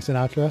playing Frank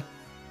Sinatra.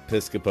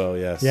 Piscopo,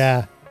 yes.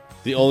 Yeah,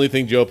 The only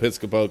thing Joe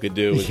Piscopo could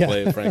do was Yeah.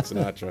 play Frank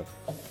Sinatra.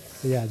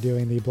 yeah,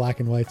 doing the black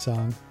and white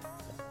song.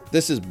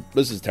 This is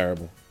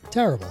terrible.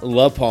 Terrible. I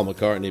love Paul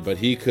McCartney, but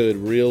he could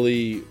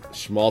really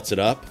schmaltz it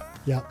up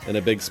Yeah, in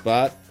a big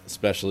spot,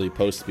 especially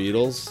post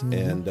Beatles. Mm-hmm.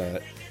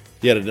 And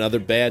he had another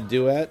bad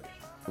duet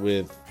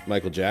with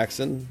Michael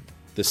Jackson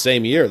the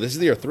same year. This is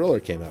the year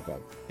Thriller came out,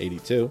 Bob,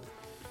 82,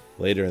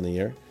 later in the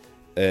year.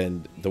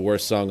 And the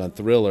worst song on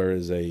Thriller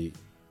is a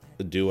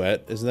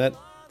duet, isn't that?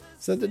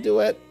 Is that the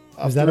duet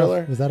off was that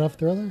Thriller? was that off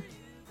Thriller?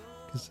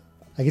 'Cause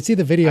I could see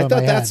the video. I in thought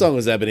my that head. song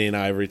was Ebony and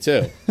Ivory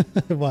too.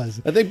 It was.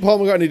 I think Paul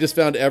McCartney just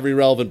found every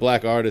relevant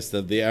black artist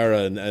of the era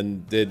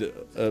and did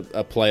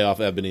a play off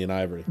Ebony and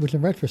Ivory. Which,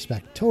 in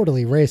retrospect,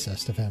 totally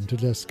racist of him to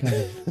just kind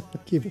of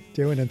keep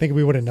doing and think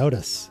we wouldn't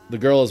notice. The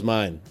Girl Is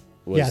Mine.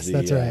 Was Yes,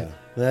 that's right.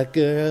 That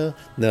girl.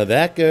 No,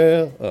 that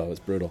girl. Oh, it was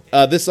brutal.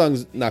 This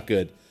song's not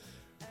good,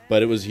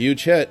 but it was a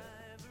huge hit.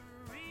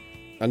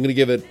 I'm going to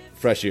give it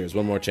fresh ears.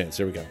 One more chance.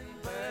 Here we go.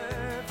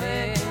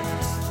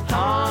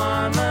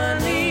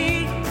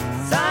 Harmony,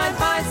 side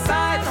by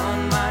side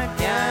on my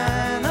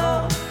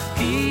piano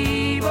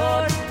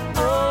keyboard.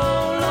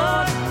 Oh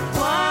Lord,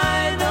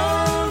 why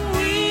don't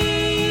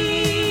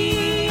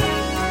we?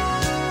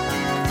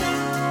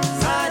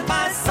 Side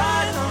by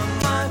side on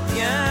my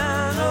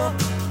piano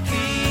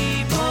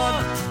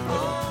keyboard.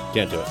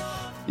 Can't do it.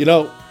 You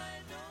know,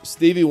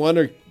 Stevie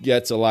Wonder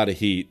gets a lot of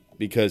heat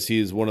because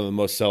he's one of the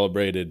most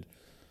celebrated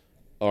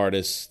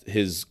artists.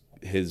 His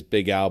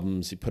big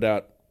albums, he put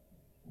out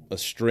a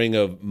string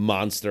of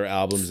monster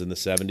albums in the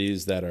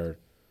 70s that are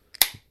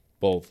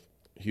both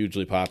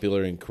hugely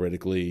popular and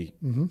critically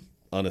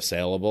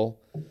unassailable.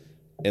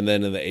 And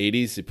then in the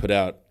 80s, he put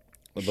out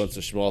a bunch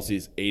of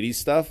Schmaltzy's 80s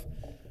stuff.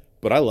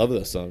 But I love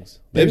those songs.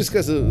 Maybe it's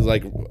because it was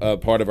like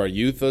part of our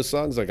youth, those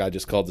songs. Like I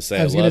just called to say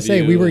I was love you. going to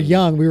say, we were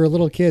young, we were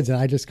little kids, and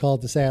I just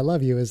called to say I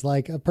love you is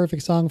like a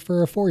perfect song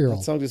for a 4-year-old.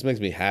 That song just makes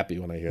me happy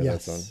when I hear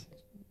that song.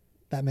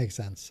 That makes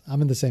sense.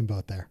 I'm in the same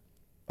boat there.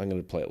 I'm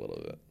going to play a little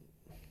bit.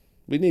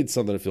 We need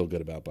something to feel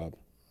good about, Bob.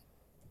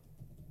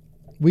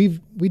 We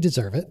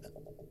deserve it.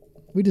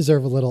 We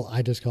deserve a little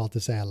I just called to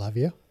say I love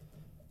you.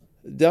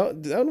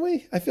 Don't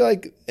we? I feel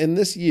like in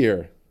this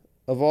year,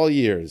 of all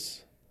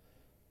years,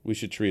 we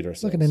should treat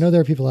ourselves. Look, and I know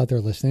there are people out there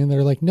listening that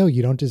are like, no,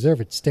 you don't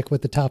deserve it. Stick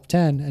with the top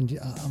 10. And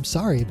I'm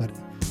sorry, but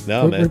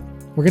No, man.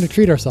 we're going to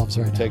treat ourselves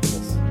right now.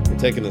 We're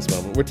taking this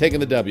moment. We're taking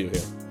the W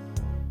here.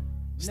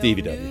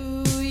 Stevie W.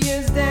 New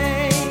Year's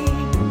Day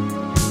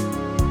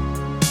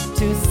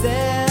to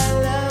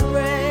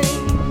celebrate.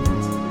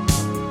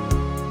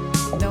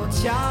 No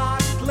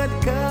chocolate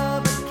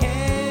covered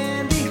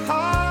candy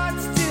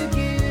hearts to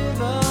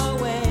give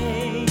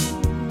away.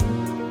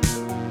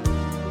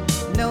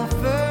 No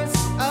first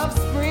of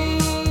spring,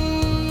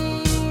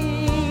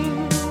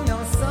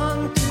 no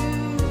song to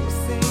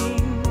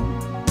sing.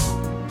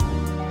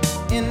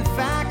 In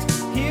fact,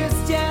 here's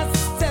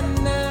just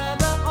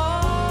another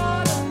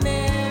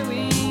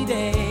ordinary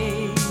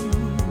day.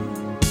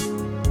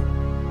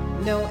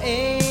 No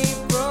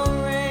April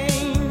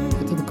rain,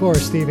 Get to the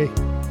chorus, Stevie.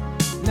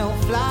 no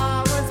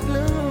flowers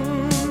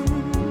bloom,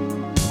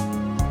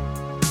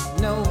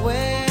 no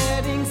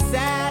wedding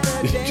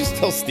Saturday. Just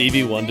tell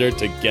Stevie Wonder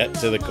to get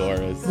to the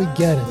chorus. We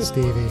get it,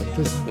 Stevie.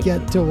 Just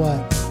get to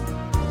what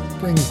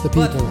brings the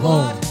But people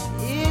what home.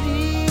 it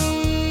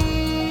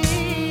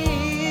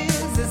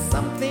is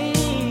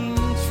something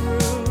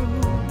true,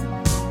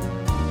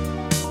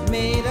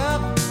 made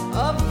up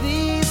of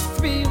these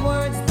 3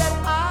 words that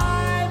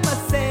I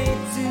must say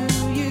to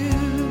you.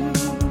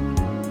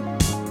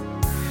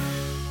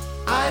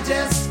 I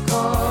just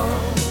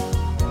called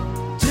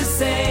to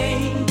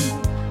say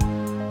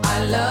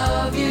I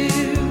love you.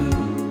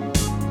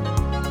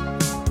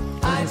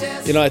 I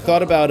just You know, I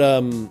thought about,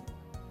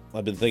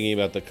 I've been thinking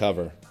about the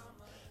cover.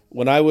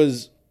 When I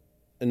was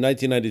in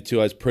 1992,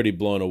 I was pretty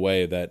blown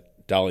away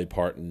that Dolly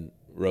Parton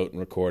wrote and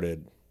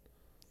recorded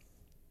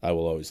I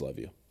Will Always Love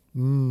You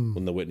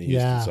when the Whitney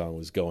Houston yeah. song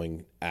was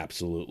going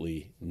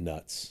absolutely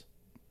nuts.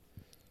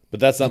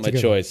 But that's not That's a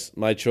my good one. choice.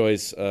 My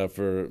choice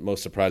for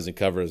most surprising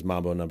cover is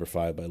Mambo No.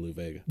 5 by Lou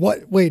Bega.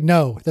 What? Wait,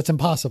 no, that's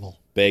impossible.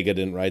 Bega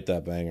didn't write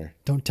that banger.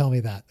 Don't tell me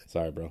that.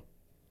 Sorry, bro.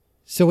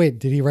 So wait,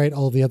 did he write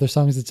all the other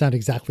songs that sound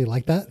exactly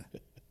like that?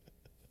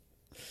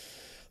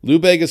 Lou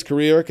Bega's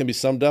career can be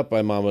summed up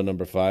by Mambo No.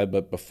 5,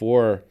 but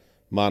before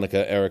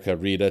Monica, Erica,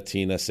 Rita,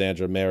 Tina,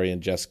 Sandra, Mary,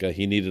 and Jessica,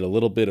 he needed a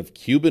little bit of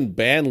Cuban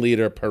band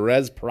leader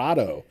Perez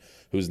Prado,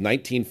 whose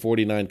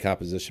 1949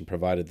 composition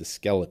provided the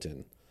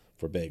skeleton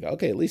for Bega.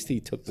 Okay, at least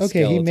he took the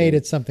Okay, skeleton. he made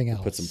it something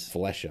else. Put some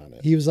flesh on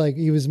it. He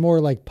was more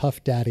like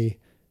Puff Daddy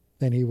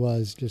than he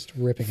was just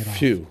ripping it off.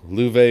 Phew.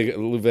 Lou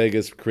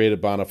Vega's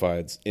creative bona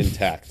fides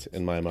intact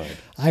in my mind.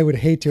 I would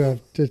hate to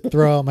have to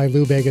throw out my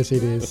Lou Bega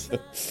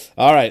CDs.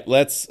 All right,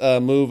 let's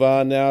move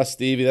on now.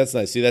 Stevie, that's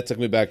nice. See, that took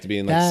me back to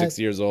being like That- 6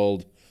 years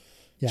old.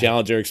 Yeah.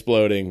 Challenger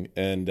exploding,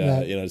 and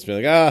Yeah. just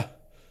being like,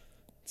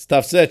 it's a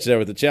tough stitch there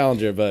with the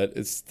Challenger, but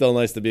it's still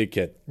nice to be a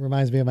kid.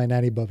 Reminds me of my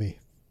nanny Bubby.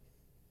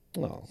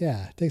 Oh,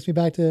 Yeah, takes me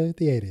back to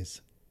the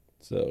 80s.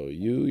 so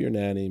you, your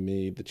nanny,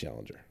 me, the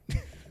Challenger,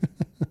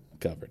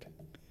 covered.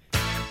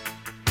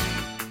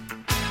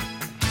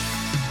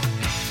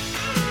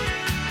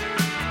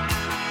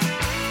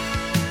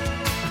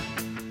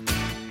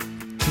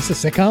 Is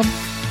this a sitcom?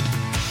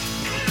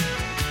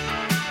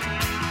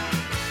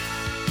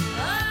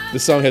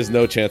 This song has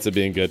no chance of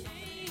being good.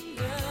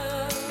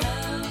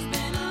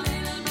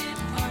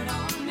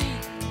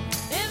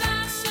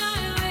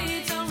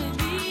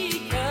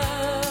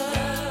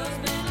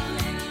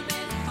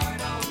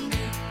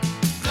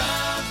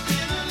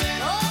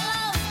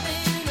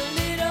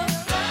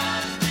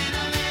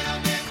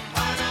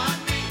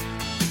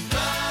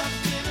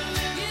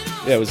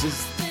 Yeah, was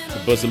this the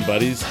Bosom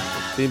Buddies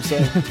theme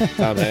song?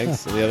 Tom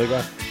Hanks and the other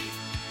guy?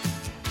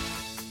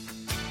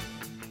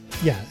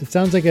 Yeah, it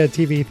sounds like a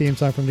TV theme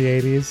song from the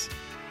 80s,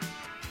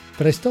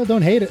 but I still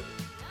don't hate it.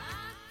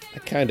 I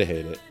kind of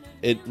hate it.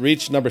 It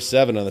reached number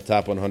 7 on the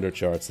top 100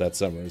 charts that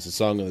summer. It's a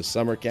song of the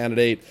summer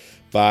candidate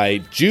by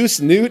Juice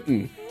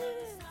Newton.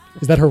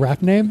 Is that her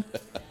rap name?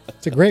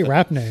 It's a great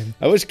rap name.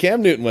 I wish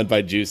Cam Newton went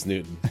by Juice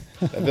Newton.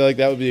 I feel like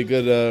that would be a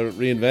good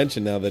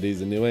reinvention now that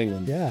he's in New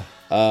England. Yeah,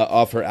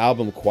 Off her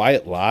album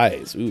Quiet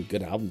Lies. Ooh,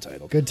 good album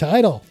title. good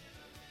title.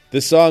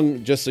 This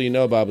song, just so you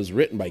know, Bob, was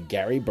written by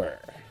Gary Burr.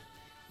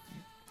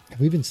 Have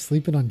we been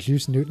sleeping on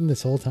Juice Newton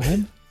this whole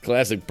time?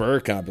 Classic Burr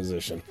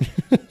composition.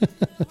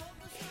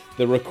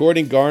 The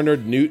recording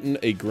garnered Newton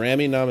a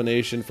Grammy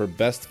nomination for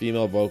Best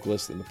Female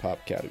Vocalist in the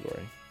pop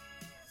category.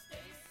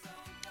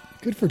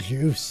 Good for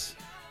Juice.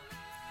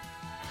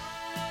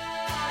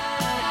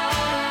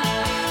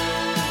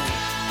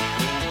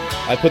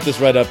 I put this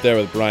right up there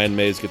with Brian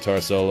May's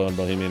guitar solo in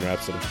Bohemian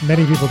Rhapsody.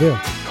 Many people do.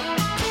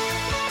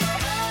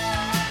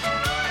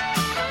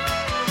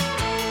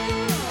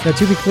 Now,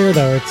 to be clear,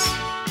 though,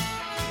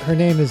 her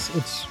name is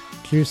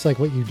Juice, like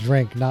what you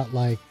drink, not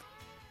like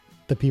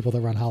the people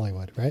that run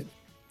Hollywood, right?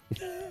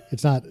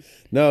 It's not.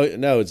 No,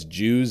 it's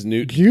Jews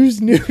Newton. Juice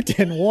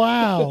Newton.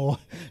 Wow.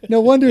 No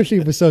wonder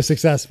she was so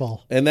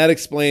successful. And that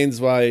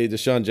explains why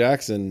Deshaun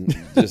Jackson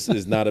just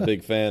is not a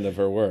big fan of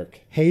her work.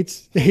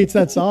 Hates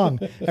that song.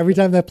 Every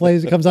time that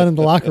plays, it comes on in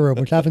the locker room,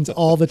 which happens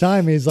all the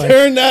time. He's like,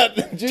 Turn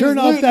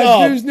off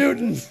that Juice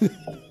Newton.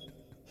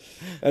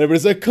 And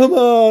everybody's like, come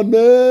on,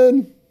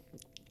 man.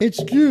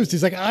 It's Juice.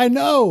 He's like, I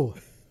know.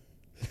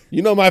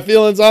 You know my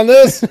feelings on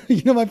this?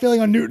 You know my feeling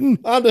on Newton?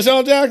 I'm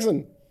Deshaun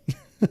Jackson.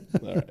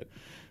 All right.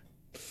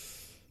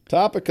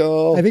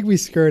 Topical. I think we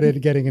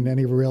skirted getting in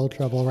any real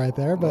trouble right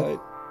there, but Right.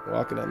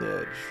 Walking on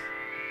the edge.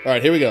 All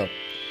right, here we go.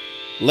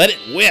 Let It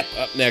Whip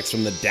up next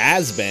from the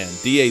Dazz Band.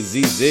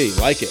 D-A-Z-Z.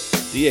 Like it.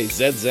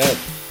 D-A-Z-Z.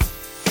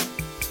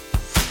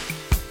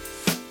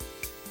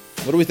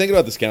 What do we think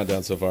about this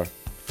countdown so far?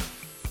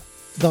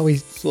 thought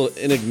It's a little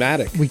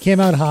enigmatic. we came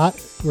out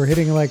hot. We're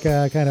hitting like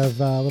a kind of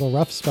little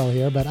rough spell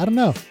here, but I don't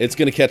know. It's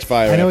going to catch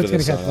fire I know after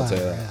it's going this to catch song, I'll fire.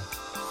 tell you that.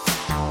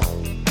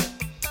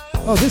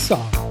 Yeah. Oh, this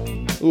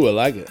song. Ooh, I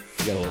like it.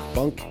 You got a little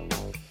funk,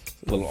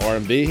 a little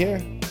R&B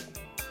here.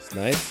 It's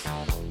nice.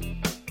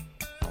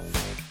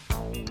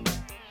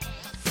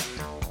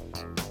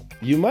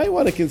 You might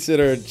want to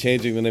consider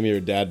changing the name of your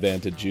dad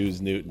band to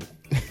Jews Newton.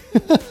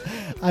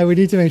 I would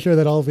need to make sure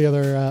that all the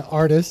other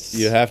artists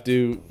You have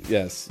to,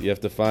 yes, you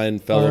have to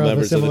find fellow are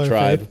members of the similar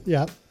tribe. faith.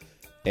 Yeah,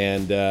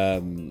 And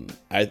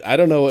I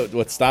don't know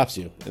what stops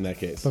you in that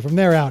case. but from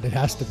there out, it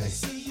has to be.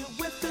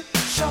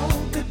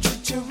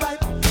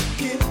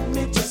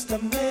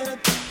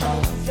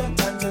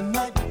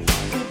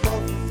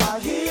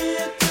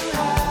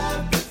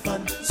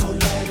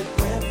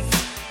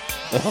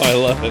 Oh, I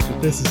love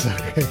it. This is so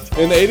great.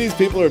 In the 80s,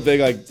 people are big,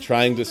 like,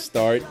 trying to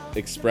start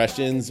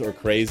expressions or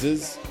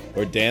crazes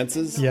or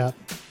dances. Yeah.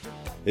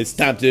 It's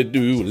time to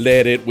do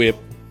Let It Whip.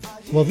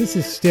 Well, this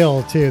is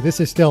still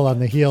on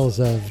the heels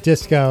of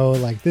disco.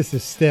 Like, this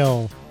is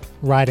still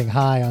riding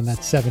high on that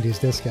 70s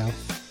disco.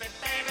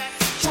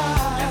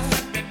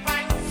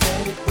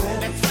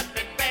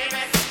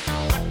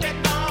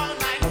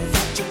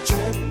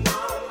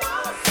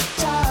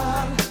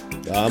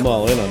 I'm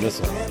all in on this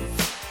one.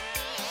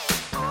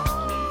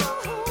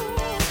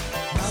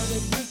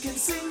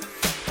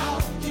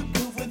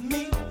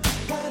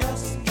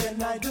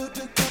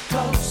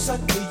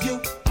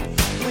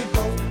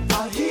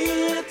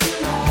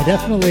 I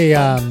definitely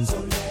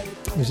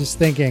was just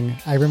thinking,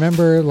 I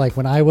remember like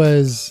when I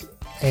was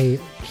a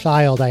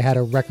child, I had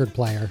a record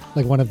player,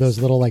 like one of those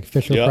little like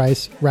Fisher Yep.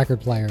 Price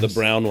record players. The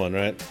brown one,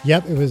 right?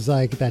 Yep, it was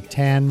like that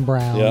tan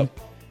brown. Yep.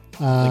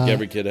 I think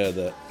every kid had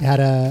that. It had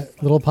a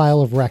little pile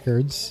of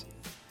records,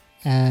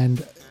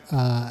 and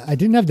I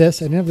didn't have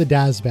this. I didn't have the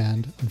Dazz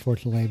Band,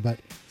 unfortunately, but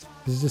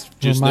this is just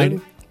Juice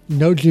reminding.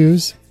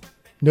 Newton?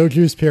 No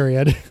Jews,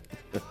 period.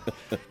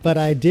 But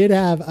I did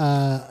have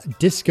a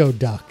Disco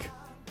Duck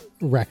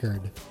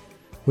record,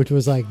 which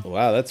was like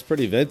Wow, that's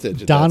pretty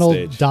vintage at that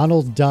stage.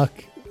 Donald Duck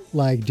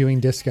like doing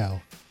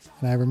disco,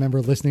 and I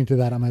remember listening to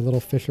that on my little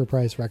Fisher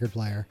Price record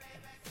player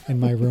in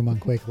my room on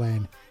Quake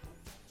Lane.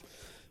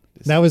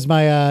 That was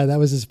my that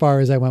was as far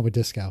as I went with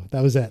disco.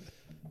 That was it.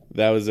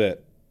 That was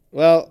it.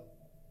 Well,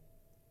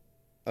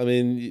 I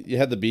mean, you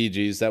had the Bee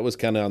Gees. That was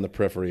kind of on the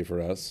periphery for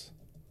us.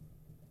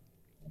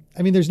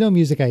 I mean, there's no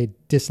music I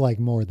dislike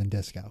more than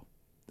disco.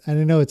 And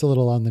I know it's a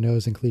little on the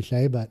nose and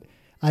cliche, but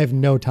I have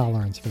no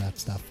tolerance for that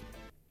stuff.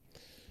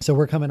 So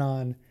we're coming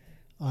on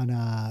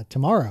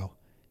tomorrow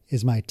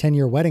is my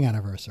 10-year wedding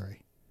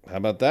anniversary. How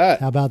about that?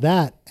 How about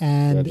that?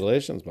 And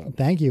Congratulations, Bob.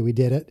 thank you. We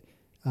did it.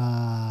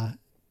 I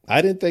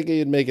didn't think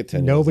you'd make it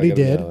 10 years. Nobody I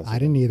gotta be did. honest I with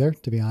didn't either,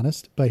 to be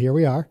honest. But here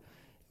we are.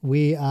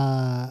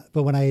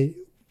 But when I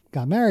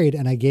got married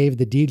and I gave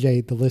the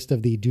DJ the list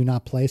of the do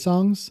not play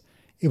songs,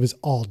 it was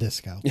all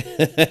disco.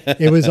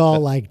 It was all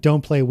like,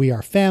 don't play We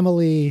Are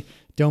Family.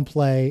 Don't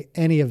play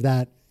any of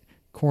that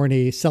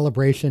corny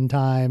celebration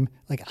time.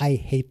 Like, I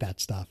hate that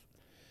stuff.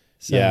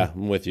 So, Yeah,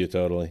 I'm with you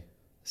totally.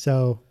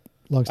 So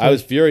long story. I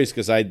was furious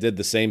because I did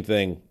the same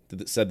thing,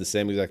 said the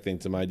same exact thing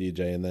to my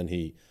DJ, and then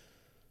he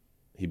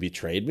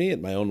betrayed me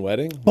at my own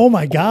wedding. Oh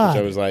my God.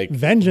 Which I was like,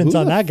 vengeance who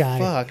on the that guy.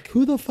 fuck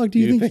Who the fuck do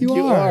you think you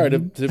are?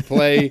 to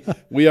play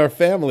We Are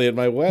Family at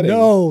my wedding?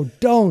 No,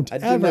 don't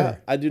ever.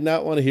 I do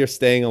not want to hear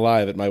Staying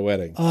Alive at my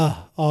wedding.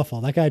 Ah,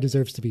 awful. That guy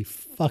deserves to be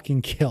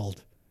fucking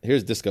killed.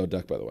 Here's Disco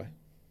Duck, by the way.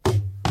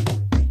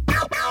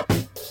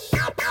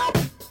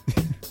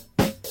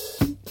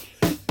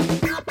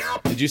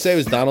 Did you say it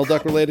was Donald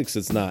Duck related? Because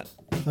it's not.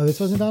 Oh, this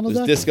wasn't It Donald was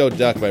Duck? Disco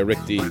Duck by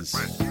Rick Dees.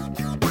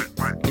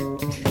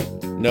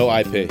 No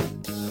IP.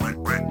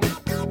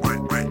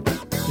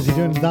 Is he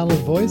doing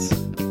Donald's voice?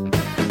 Went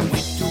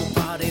to a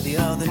party the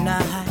other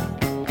night.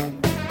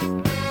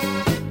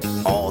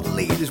 All the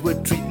ladies were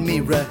treating me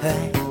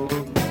right.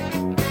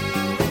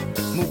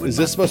 Is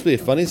this supposed to be a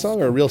funny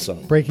song or a real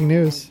song? Breaking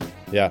news.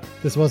 Yeah.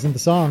 This wasn't the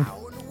song.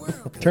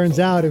 Turns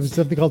out it was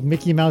something called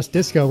Mickey Mouse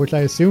Disco, which I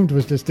assumed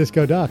was just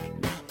Disco Duck.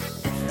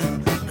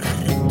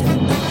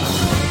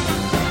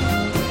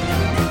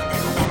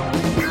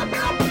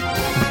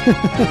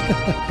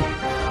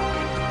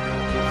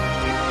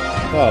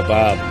 Oh,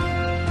 Bob.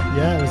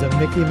 Yeah, it was a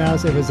Mickey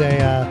Mouse. It was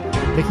a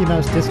Mickey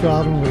Mouse Disco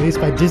album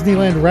released by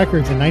Disneyland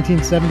Records in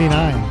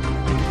 1979.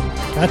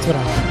 That's what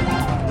I like.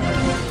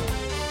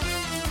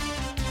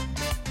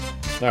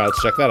 All right,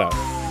 let's check that out.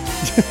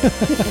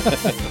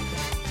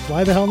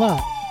 Why the hell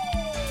not?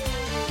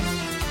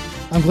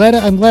 I'm glad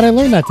I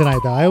learned that tonight,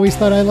 though. I always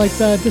thought I liked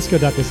Disco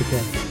Duck as a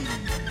kid.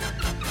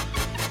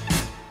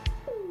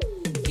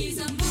 He's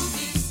a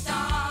movie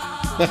star.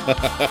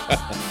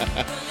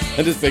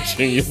 I'm just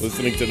picturing you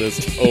listening to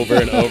this over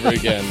and over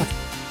again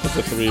as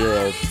a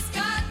 3-year-old.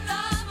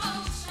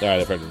 All right,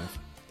 I've heard enough.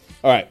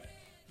 All right.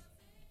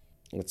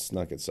 Let's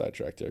not get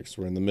sidetracked there because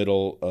we're in the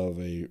middle of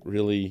a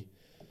really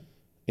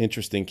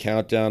interesting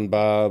countdown,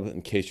 Bob,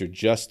 in case you're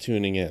just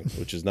tuning in,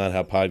 which is not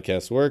how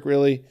podcasts work,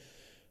 really.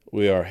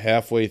 We are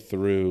halfway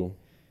through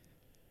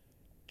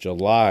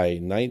July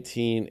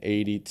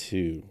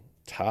 1982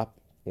 Top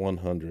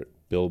 100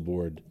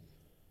 Billboard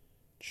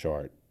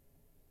chart.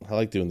 I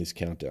like doing these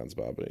countdowns,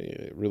 Bob.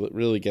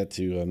 Really get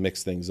to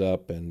mix things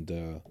up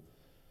and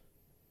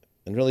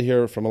really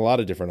hear from a lot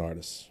of different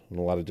artists and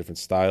a lot of different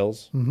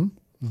styles. Mm-hmm.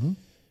 Mm-hmm.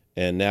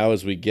 And now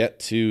as we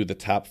get to the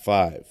top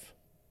 5.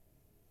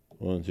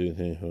 1, 2,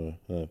 3, 4,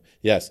 5.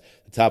 Yes,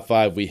 the top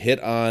 5. We hit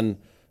on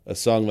a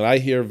song that I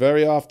hear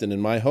very often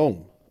in my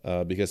home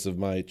because of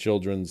my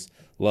children's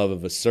love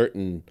of a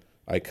certain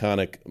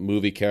iconic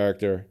movie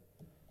character.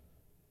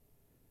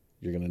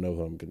 You're going to know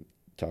who I'm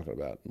talking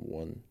about in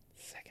 1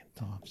 second.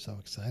 Oh, I'm so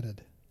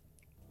excited.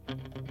 Oh,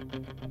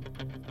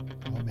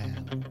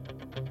 man.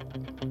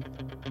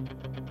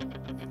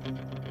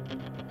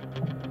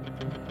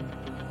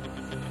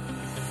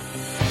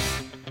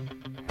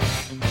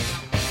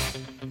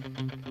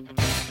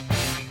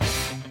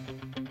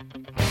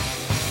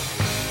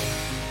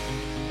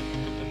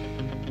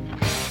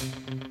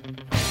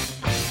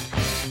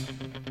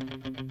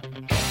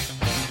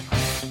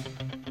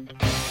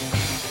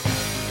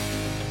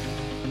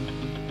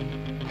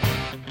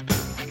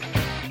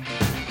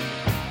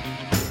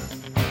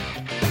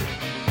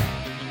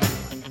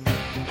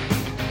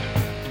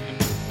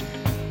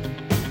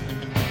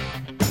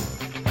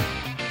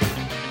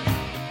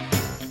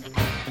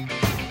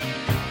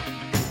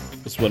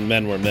 When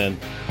men were men.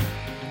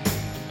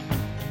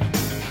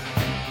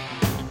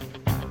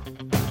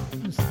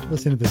 Just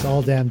listen to this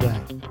all damn day.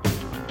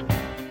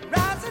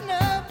 Rising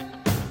up,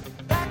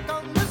 back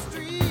on the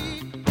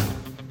street.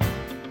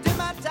 Did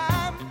my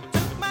time,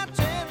 took my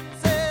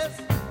chances.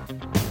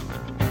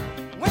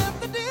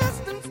 Went the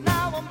distance,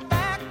 now I'm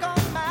back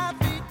on my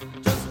feet.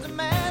 Just a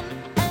man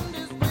and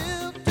his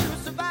will to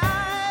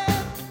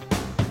survive.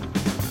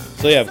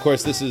 So yeah, of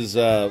course, this is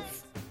the,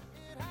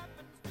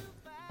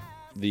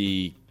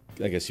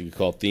 I guess you could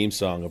call it, theme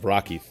song of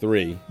Rocky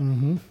 3.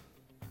 Mm-hmm.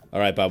 All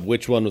right, Bob,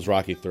 which one was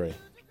Rocky 3?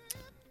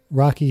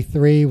 Rocky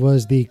 3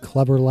 was the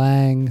Clubber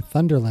Lang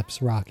Thunderlips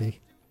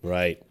Rocky.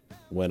 Right,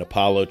 when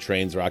Apollo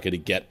trains Rocky to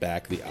get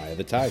back the Eye of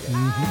the Tiger.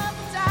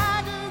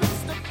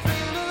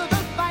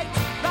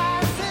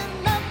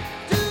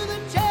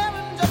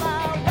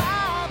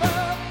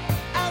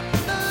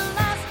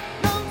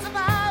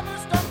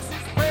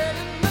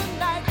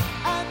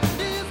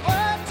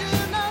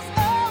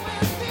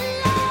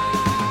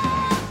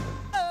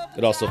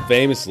 It also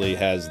famously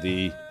has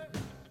the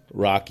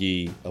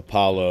Rocky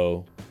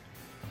Apollo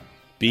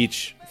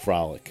beach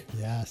frolic,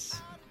 Yes.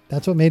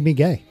 That's what made me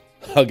gay.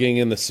 hugging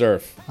in the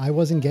surf I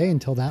wasn't gay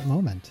until that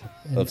moment.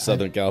 And of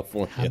Southern I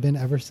California. have been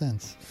ever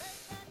since.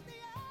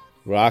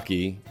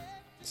 Rocky,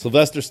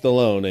 Sylvester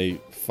Stallone, a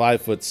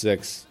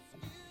 5'6",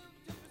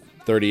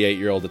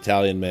 38-year-old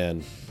Italian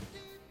man,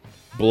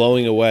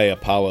 blowing away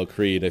Apollo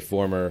Creed, a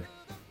former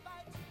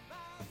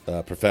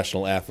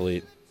professional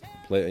athlete,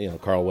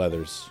 Carl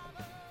Weathers,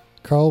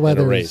 Carl in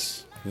Weathers. a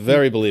race.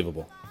 Very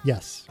believable.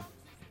 Yes.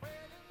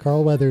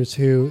 Carl Weathers,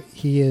 who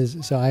he is,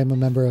 so I am a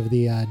member of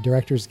the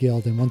Directors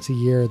Guild, and once a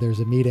year there's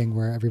a meeting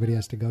where everybody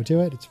has to go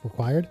to it. It's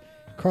required.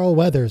 Carl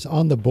Weathers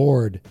on the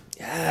board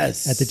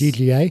Yes. at the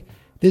DGA.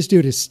 This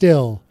dude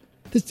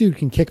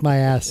can kick my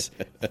ass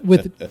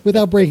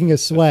without breaking a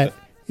sweat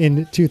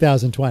in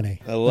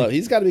 2020. I love.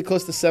 He's got to be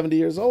close to 70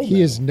 years old. He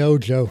now. is no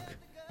joke.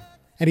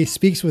 And he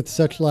speaks with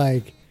such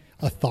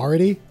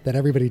authority that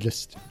everybody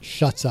just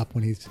shuts up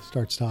when he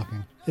starts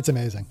talking. It's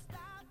amazing.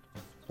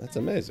 That's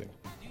amazing.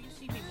 Do you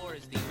see me more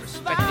as the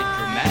respected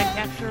dramatic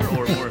actor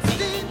or more of the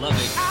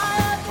beloved?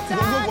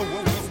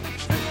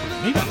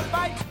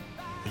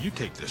 You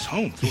take this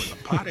home, throw it in a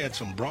pot, add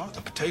some broth,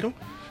 a potato.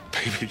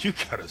 Baby, you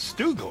got a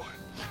stew going.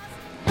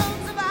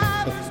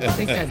 I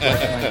think that's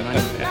worth my money.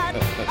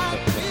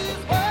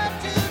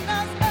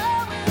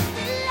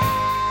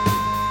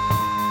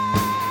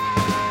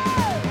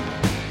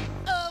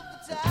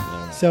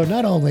 So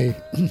not only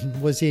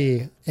was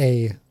he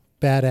a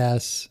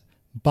badass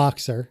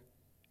boxer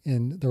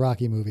in the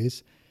Rocky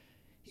movies,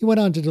 he went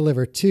on to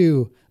deliver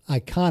 2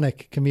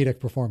 iconic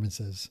comedic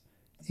performances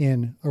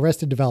in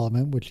Arrested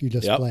Development, which you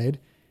just Yep. played,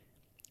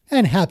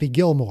 and Happy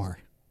Gilmore.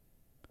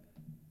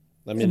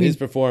 I mean, mean- his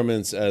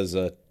performance as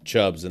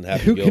Chubbs and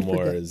Happy Who could Gilmore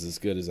forget? is as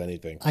good as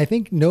anything. I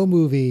think no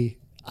movie,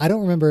 I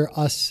don't remember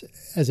us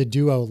as a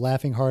duo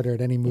laughing harder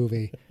at any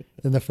movie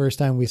than the first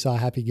time we saw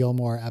Happy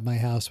Gilmore at my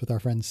house with our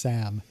friend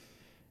Sam.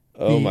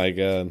 Oh my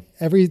God.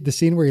 The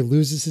scene where he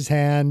loses his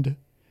hand,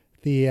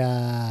 the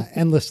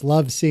endless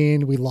love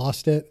scene, we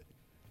lost it.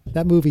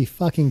 That movie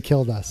fucking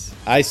killed us.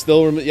 I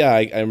still remember. Yeah,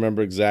 I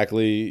remember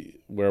exactly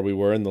where we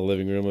were in the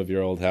living room of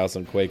your old house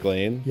on Quake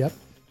Lane. Yep.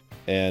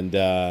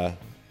 And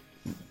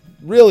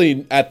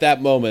really, at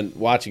that moment,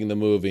 watching the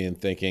movie and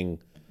thinking,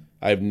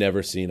 I've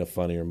never seen a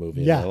funnier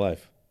movie Yeah. in my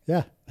life.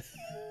 Yeah.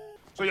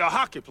 So you're a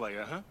hockey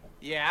player, huh?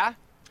 Yeah?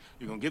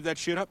 You gonna give that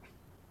shit up?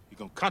 You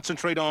gonna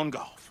concentrate on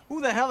golf?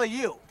 Who the hell are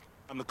you?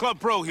 I'm the club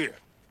pro here,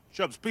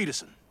 Chubbs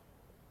Peterson.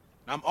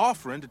 And I'm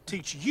offering to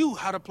teach you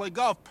how to play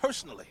golf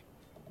personally.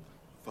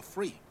 For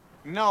free.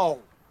 No.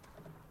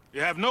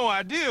 You have no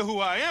idea who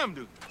I am,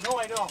 do you? No,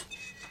 I don't.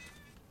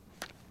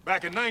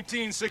 Back in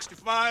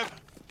 1965,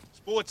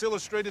 Sports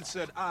Illustrated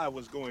said I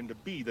was going to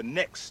be the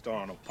next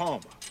Arnold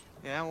Palmer.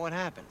 Yeah, what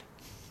happened?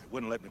 They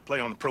wouldn't let me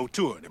play on the pro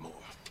tour anymore.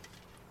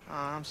 Oh,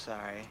 I'm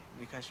sorry.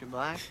 Because you're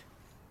black?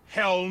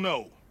 Hell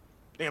no.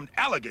 Damn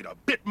alligator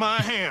bit my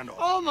hand off.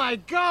 Oh my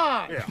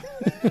God! Yeah.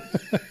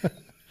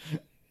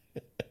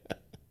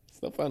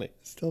 Still funny.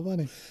 Still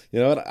funny. You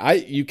know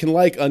what? You can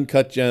like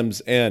Uncut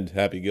Gems and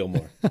Happy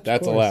Gilmore.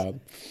 That's course. allowed.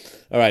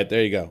 All right,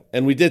 there you go.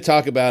 And we did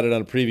talk about it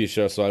on a previous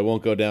show, so I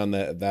won't go down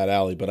that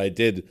alley. But I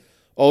did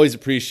always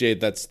appreciate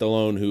that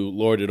Stallone, who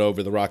lorded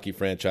over the Rocky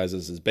franchise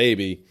as his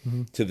baby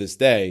to this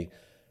day,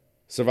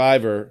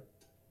 Survivor,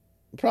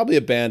 probably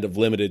a band of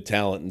limited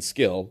talent and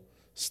skill,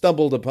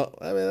 stumbled upon.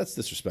 I mean, that's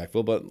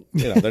disrespectful, but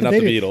they're not the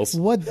Beatles.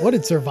 What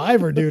did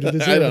Survivor do to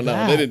deserve I don't know.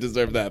 that? They didn't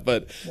deserve that,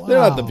 but they're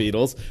not the Wow.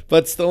 Beatles.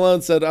 But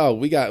Stallone said, "Oh,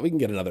 we can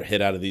get another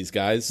hit out of these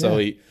guys." So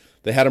Yeah.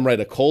 they had him write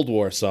a Cold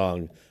War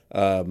song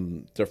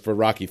for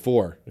Rocky IV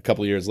a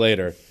couple years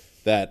later.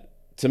 That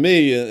to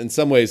me, in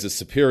some ways, is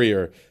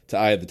superior to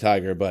Eye of the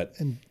Tiger. But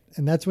And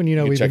that's when you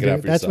know You can we've check been it out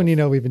doing, for that's when yourself. you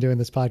know we've been doing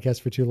this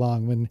podcast for too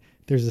long. When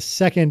there's a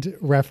second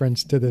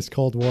reference to this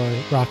Cold War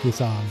Rocky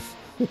song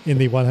in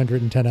the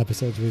 110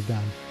 episodes we've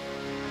done.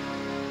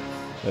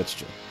 that's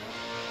true.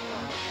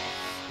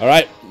 All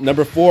right,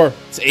 number 4.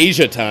 It's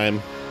Asia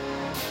time.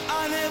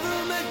 I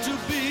never meant to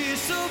be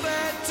so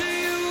bad to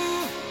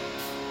you.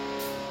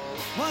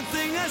 One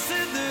thing I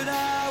said that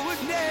I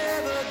would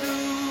never do.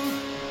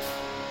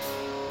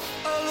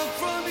 A look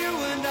from you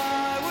and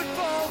I would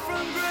fall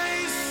from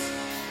grace.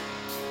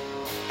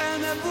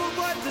 And that would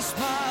wipe the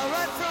smile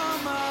right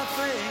from my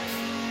face.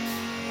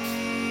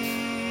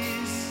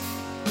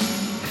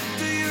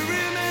 Do you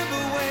remember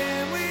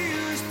when we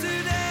used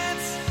to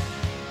dance?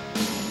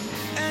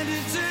 And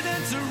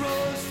incidents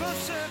arose from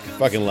circumstances.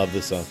 Fucking love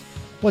this song.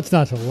 What's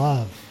not to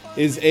love?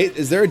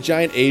 Is there a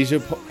giant Asia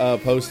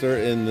poster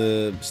in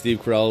the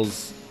Steve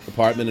Carell's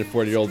apartment in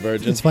 40-Year-Old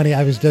Virgin? It's funny.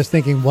 I was just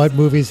thinking, what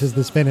movies has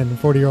this been in?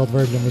 40-Year-Old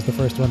Virgin was the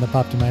first one that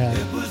popped in my head.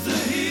 Was the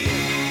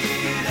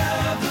heat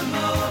of the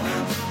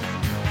moment,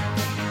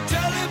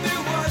 telling me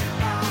what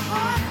my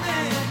heart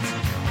meant.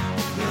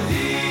 The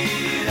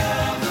heat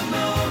of the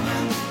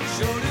moment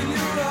showed in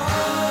your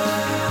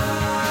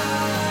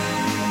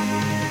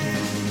eyes.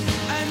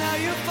 And now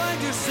you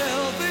find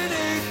yourself in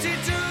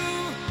 82.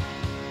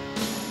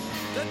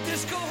 The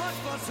disco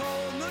hotspots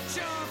hold no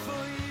charm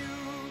for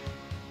you.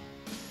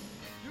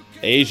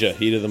 Asia,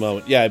 heat of the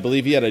moment. Yeah, I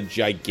believe he had a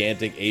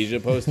gigantic Asia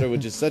poster,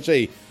 which is such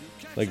a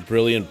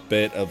brilliant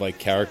bit of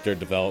character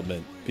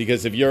development.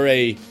 Because if you're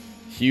a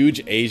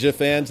huge Asia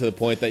fan to the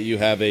point that you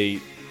have a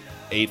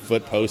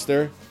 8-foot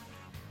poster,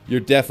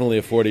 you're definitely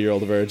a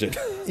 40-year-old virgin.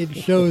 It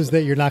shows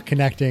that you're not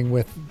connecting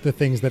with the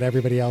things that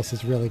everybody else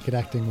is really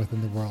connecting with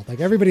in the world. Like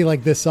everybody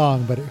liked this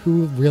song, but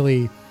who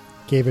really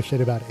gave a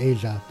shit about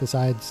Asia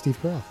besides Steve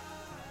Carell?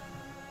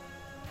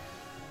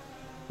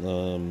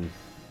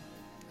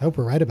 I hope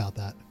we're right about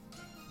that.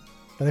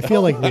 But I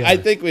feel like we are. I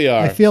think we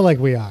are. I feel like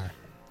we are.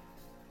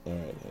 All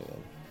right, hang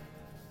on.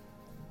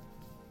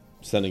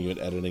 Sending you an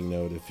editing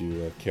note if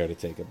you care to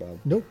take it, Bob.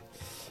 Nope.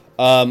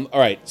 All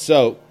right,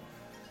 so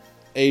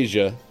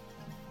Asia,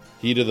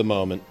 heat of the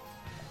moment.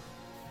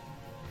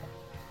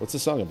 What's the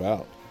song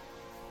about?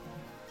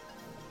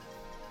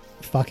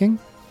 Fucking?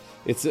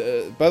 It's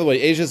by the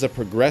way, Asia's a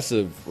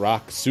progressive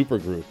rock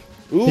supergroup.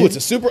 Ooh, it's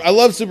a super. I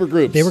love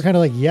supergroups. They were kind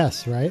of like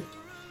Yes, right?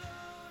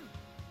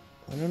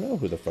 I don't know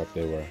who the fuck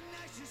they were.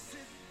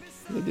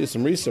 Let me do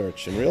some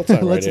research in real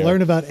time. Let's right learn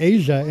here. about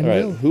Asia in All right,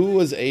 real. who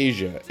was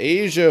Asia?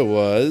 Asia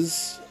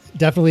was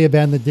Definitely a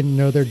band that didn't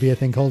know there'd be a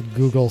thing called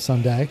Google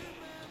someday.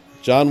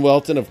 John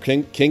Welton of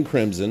King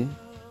Crimson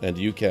and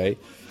UK.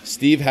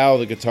 Steve Howe,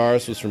 the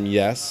guitarist, was from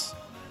Yes.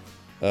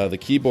 The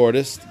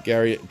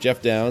keyboardist,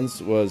 Jeff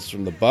Downs, was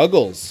from the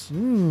Buggles.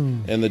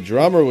 And the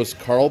drummer was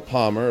Carl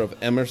Palmer of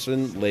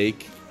Emerson,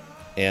 Lake,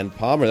 and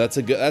Palmer. That's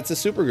a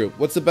supergroup.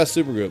 What's the best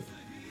supergroup?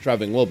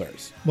 Traveling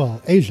Wilburys.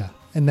 Well, Asia.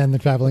 And then the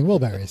Traveling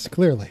Wilburys,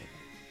 clearly.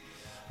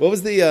 What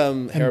was the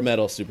hair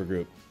metal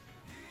supergroup?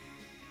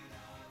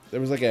 There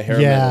was like a hair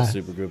Yeah.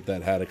 metal supergroup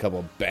that had a couple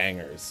of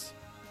bangers.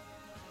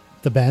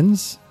 The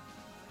Bens,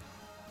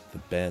 The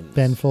Bends.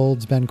 Ben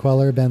Folds, Ben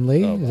Queller, Ben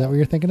Lee. Oh, Is wow. that what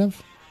you're thinking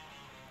of?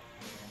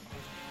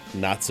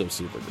 Not so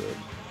supergroup.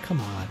 Come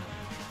on.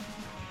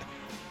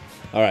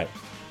 All right.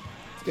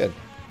 It's good.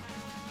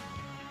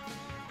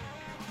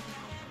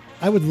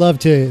 I would love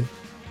to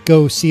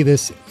go see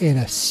this in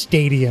a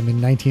stadium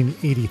in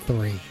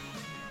 1983.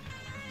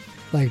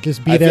 Like,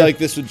 just be I there. feel like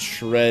this would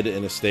shred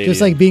in a stadium.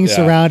 Just like being Yeah.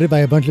 surrounded by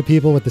a bunch of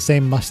people with the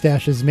same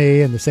mustache as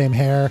me and the same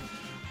hair,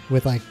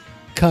 with like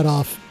cut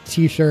off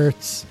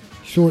t-shirts,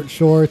 short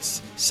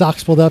shorts,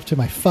 socks pulled up to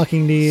my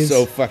fucking knees.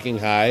 So fucking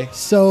high.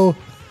 So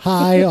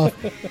high off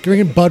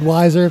drinking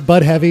Budweiser,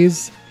 Bud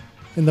Heavies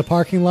in the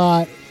parking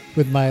lot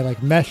with my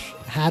like mesh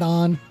hat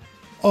on.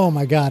 Oh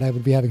my God, I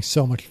would be having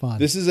so much fun.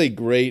 This is a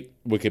great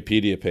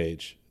Wikipedia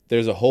page.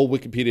 There's a whole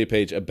Wikipedia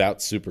page about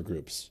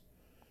supergroups.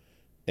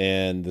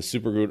 And the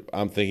supergroup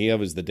I'm thinking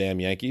of is the Damn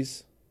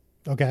Yankees.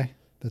 Okay,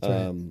 that's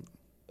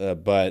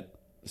right. But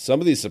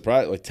some of these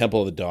surprise, like Temple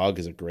of the Dog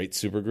is a great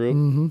supergroup.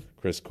 Mm-hmm.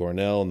 Chris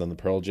Cornell, and then the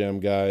Pearl Jam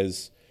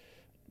guys.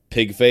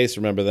 Pigface,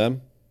 remember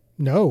them?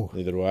 No.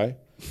 Neither do I.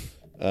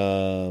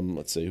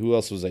 Let's see, who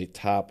else was a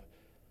top?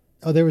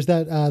 Oh, there was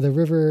that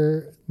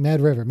the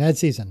Mad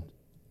Season.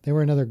 They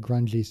were another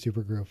grungy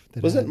supergroup.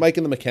 That Wasn't had- Mike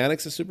and the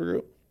Mechanics a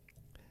supergroup?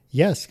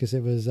 Yes, because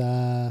it was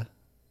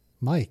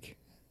Mike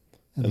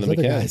and, And those the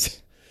other Mechanics.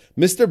 guys.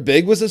 Mr.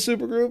 Big was a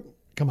supergroup?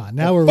 Come on,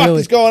 now we're What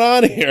really is going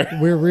on here?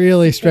 we're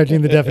really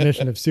stretching the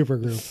definition of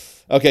supergroup.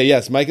 Okay,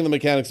 yes, Mike and the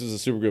Mechanics was a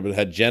supergroup. It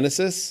had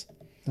Genesis,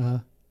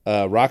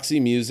 Uh-huh. Roxy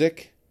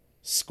Music,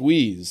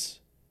 Squeeze.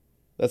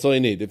 That's all you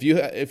need. If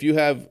you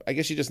have, I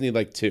guess you just need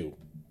like two.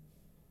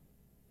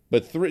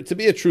 But three to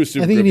be a true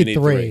supergroup, I think you need need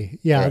three.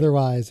 Yeah, All right.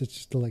 otherwise it's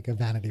just like a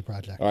vanity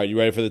project. All right, you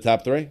ready for the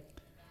top three?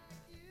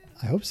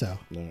 I hope so.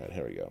 All right,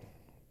 here we go.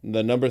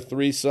 The number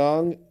 3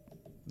 song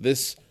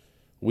this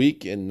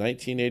week in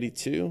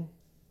 1982.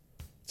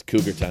 It's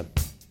Cougar Time.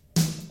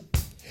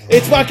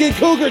 It's fucking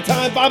Cougar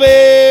Time, Bobby!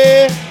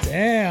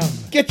 Damn.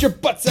 Get your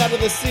butts out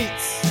of the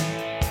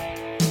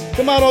seats.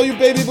 Come on, all you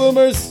baby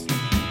boomers.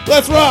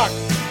 Let's rock.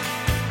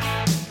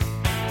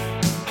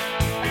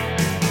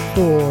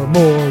 4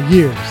 more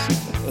years.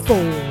 4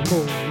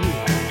 more years.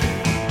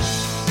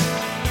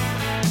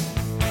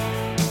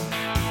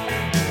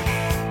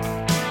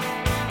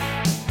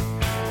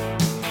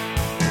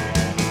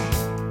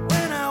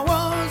 When I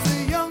was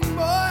a young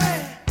boy,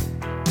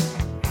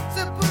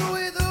 sipping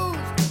away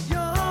those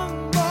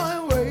young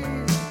boy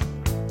ways.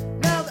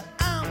 Now that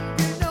I'm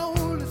getting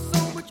older,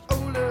 so much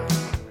older.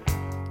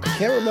 I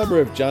can't remember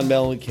if John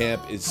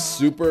Mellencamp is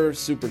super,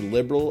 super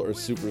liberal or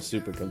super,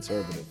 super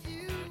conservative.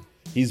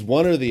 He's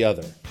one or the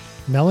other.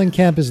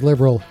 Mellencamp is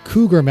liberal.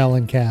 Cougar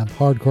Mellencamp,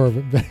 hardcore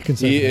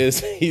conservative.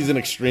 He's an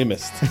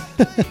extremist.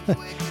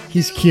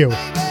 He's cute.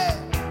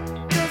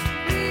 Just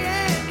me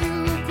and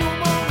you,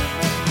 come on and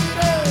make it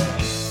up.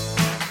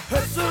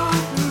 Hurt so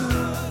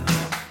good.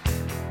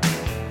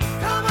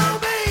 Come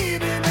on,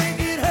 baby, make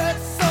it hurt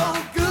so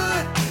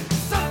good.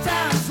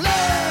 Sometimes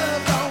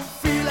love don't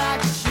feel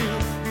like it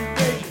should,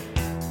 baby.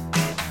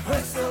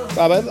 Hurt so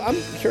Bob, I'm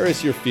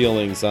curious your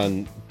feelings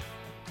on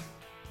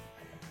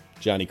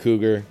Johnny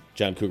Cougar,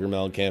 John Cougar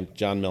Mellencamp,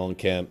 John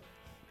Mellencamp,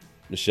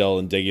 Michelle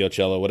and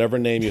Deggiocello, whatever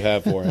name you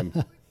have for him.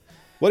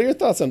 What are your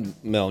thoughts on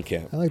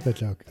Mellencamp? I like that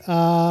joke.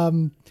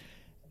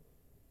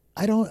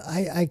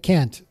 I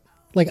can't.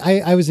 Like,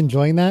 I was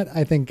enjoying that.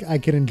 I think I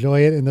could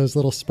enjoy it in those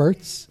little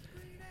spurts.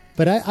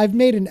 But I've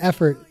made an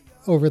effort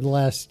over the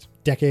last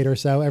decade or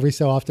so, every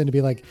so often, to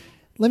be like,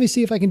 let me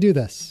see if I can do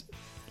this.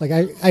 Like,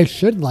 I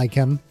should like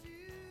him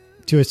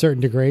to a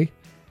certain degree.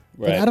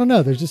 But Right. I don't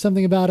know. There's just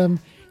something about him.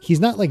 He's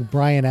not like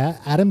Brian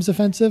Adams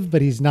offensive,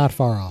 but he's not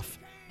far off.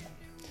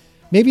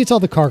 Maybe it's all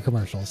the car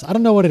commercials. I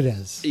don't know what it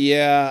is.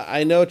 Yeah,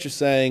 I know what you're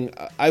saying.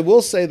 I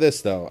will say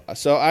this, though.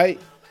 So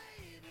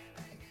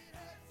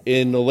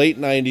in the late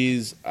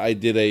 90s, I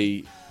did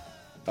I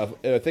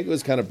think it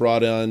was kind of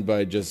brought on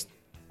by just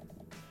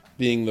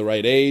being the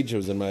right age. I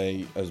was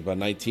about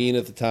 19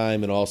 at the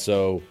time, and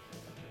also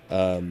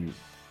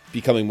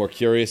becoming more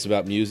curious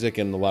about music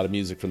and a lot of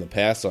music from the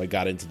past. So I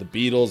got into the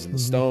Beatles and the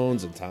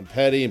Stones and Tom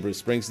Petty and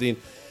Bruce Springsteen.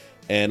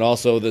 And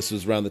also this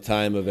was around the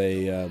time of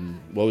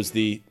what was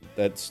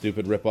that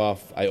stupid ripoff?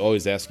 I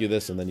always ask you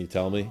this and then you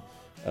tell me,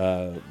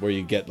 where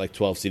you get like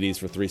 12 CDs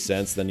for 3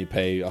 cents, then you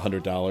pay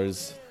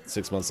 $100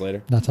 6 months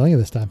later. Not telling you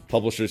this time.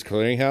 Publishers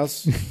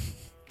Clearinghouse.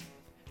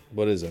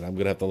 What is it? I'm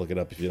going to have to look it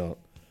up if you don't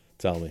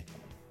tell me.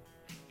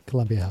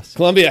 Columbia House.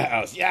 Columbia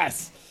House,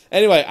 yes.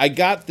 Anyway, I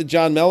got the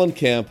John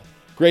Mellencamp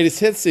Greatest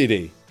Hits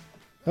CD.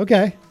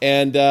 Okay.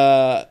 And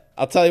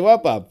I'll tell you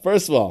what, Bob.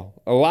 First of all,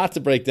 a lot to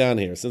break down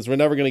here. Since we're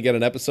never going to get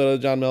an episode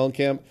of John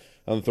Mellencamp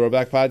on the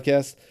Throwback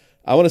Podcast,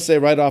 I want to say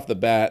right off the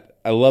bat,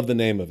 I love the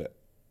name of it.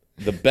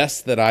 The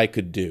Best That I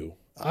Could Do.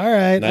 All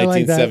right. I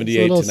like that. It's a 1978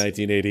 to little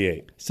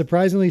 1988.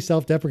 surprisingly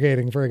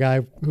self-deprecating for a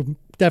guy who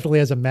definitely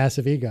has a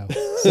massive ego.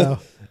 So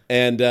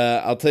And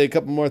I'll tell you a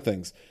couple more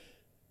things.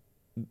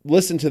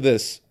 Listen to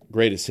this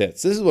greatest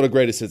hits. This is what a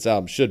greatest hits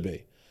album should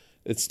be.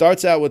 It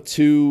starts out with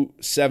two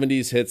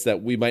 70s hits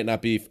that we might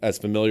not be as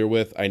familiar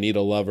with. I Need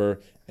a Lover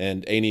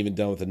and Ain't Even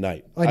Done with the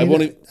Night. I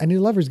Need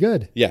a Lover's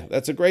good. Yeah,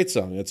 that's a great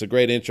song. It's a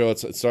great intro. It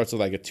starts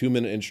with like a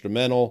 2-minute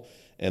instrumental,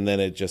 and then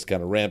it just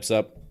kind of ramps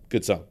up.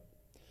 Good song.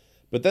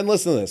 But then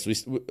listen to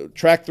this.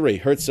 Track 3,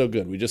 Hurts So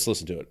Good. We just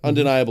listened to it.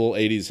 Undeniable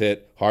 80s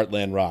hit,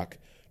 Heartland Rock.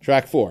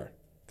 Track 4,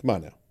 come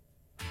on now.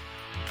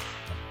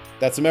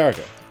 That's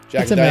America.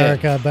 Jack It's and Diane.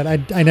 America, but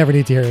I never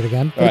need to hear it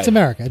again. But All it's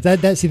right.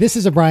 America. See, this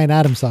is a Bryan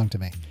Adams song to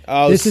me.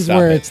 Oh, this is stop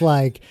where it. it's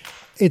like,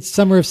 it's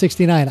summer of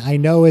 '69. I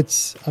know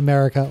it's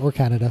America or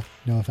Canada.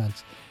 No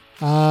offense.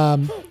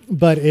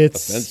 But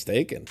Offense it's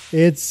taken.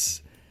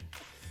 it's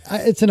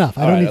enough.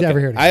 I All don't right, need to ever okay.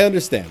 hear it again.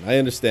 I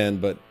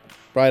understand, but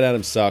Bryan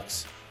Adams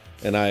sucks,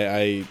 and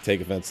I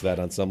take offense to that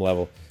on some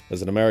level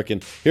as an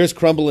American. Here's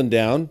Crumbling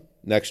Down,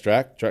 next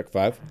track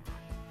 5.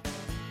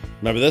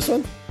 Remember this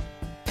one?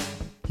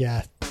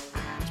 Yeah,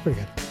 it's pretty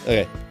good.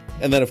 Okay.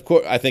 And then, of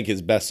course, I think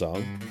his best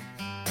song,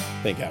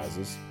 Pink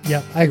Houses.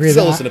 Yep, I agree.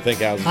 Still that- listen to Pink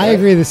Houses. I right?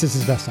 agree. This is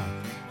his best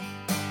song.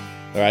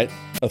 All right.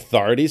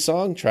 Authority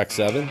song, track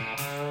 7.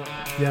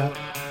 Yeah.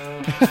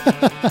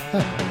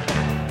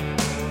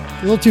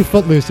 A little too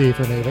footloosey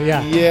for me, but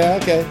yeah. Yeah,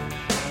 okay.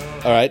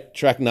 All right.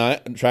 Track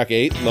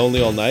 8,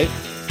 Lonely All Night.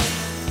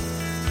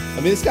 I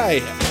mean, this guy,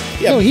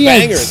 No, he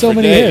bangers had so for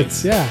many days.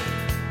 hits. Yeah.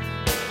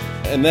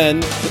 And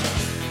then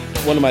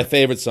one of my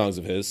favorite songs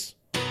of his,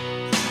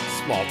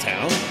 Small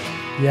Town.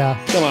 Yeah.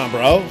 Come on,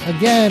 bro.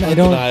 Again, I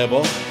don't.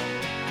 Undeniable.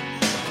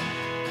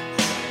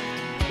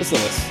 Listen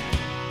to this.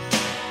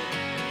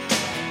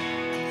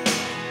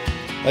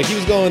 Like he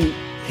was going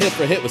hit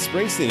for hit with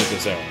Springsteen at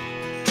this era.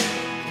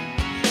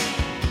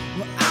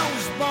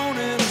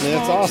 Yeah,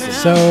 that's awesome.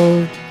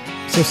 So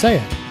say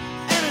it.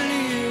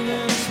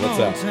 What's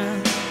that?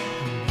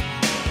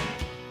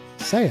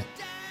 Say it.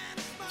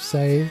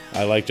 Say.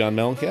 I like John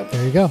Mellencamp.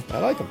 There you go. I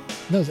like him.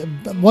 No,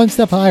 one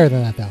step higher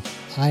than that, though.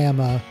 I am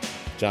a.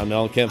 John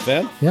Mellencamp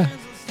fan. Yeah.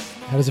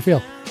 How does it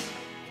feel?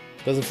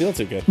 Doesn't feel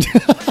too good.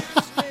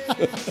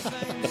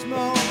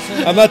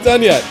 I'm not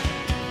done yet.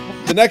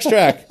 The next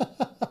track.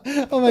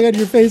 Oh my God,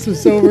 your face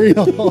was so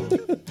real.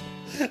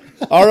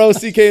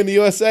 ROCK in the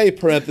USA,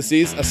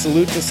 parentheses, a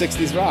salute to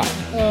 60s rock.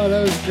 Oh,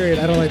 that was great.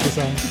 I don't like the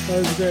song. That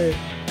was great.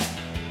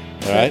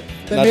 All right.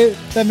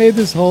 That made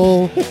this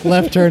whole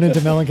left turn into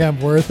Mellencamp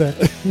worth it.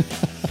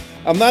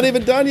 I'm not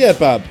even done yet,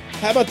 Bob.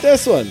 How about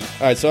this one?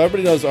 All right, so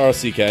everybody knows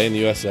ROCK in the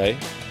USA.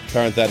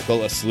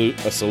 Parenthetical, a salute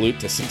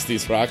to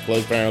 60s rock,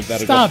 close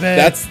parenthetical. Stop it.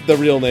 That's the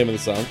real name of the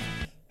song.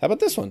 How about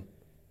this one?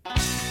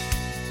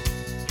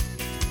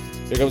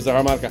 Here comes the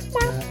harmonica.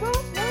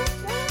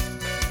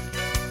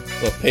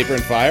 Little Paper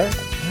and Fire. All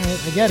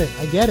right, I get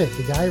it.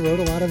 The guy wrote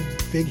a lot of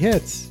big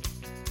hits.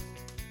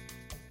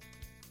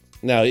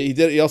 Now,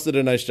 he also did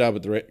a nice job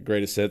with the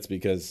greatest hits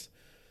because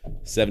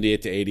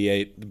 78 to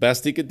 88, the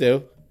best he could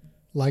do.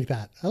 Like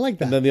that. I like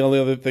that. And then the only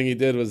other thing he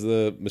did was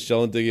the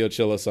Michelle and Diggy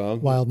Ochillo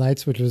song. Wild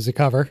Nights, which was a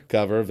cover.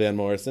 Cover, Van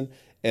Morrison.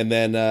 And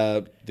then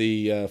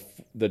the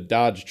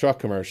Dodge truck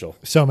commercial.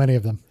 So many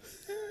of them.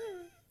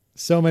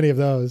 So many of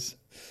those.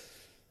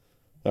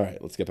 All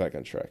right, let's get back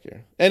on track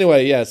here.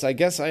 Anyway, yes, I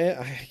guess I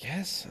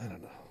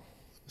don't know.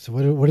 So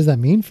what does that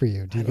mean for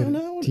you? Do you I don't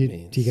know what do it you,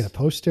 means. Do you get a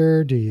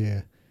poster? Do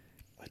you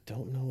I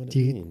don't know what do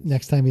it you means.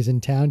 next time he's in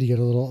town? Do you get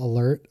a little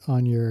alert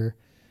on your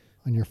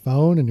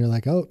phone and you're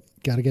like, oh,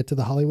 got to get to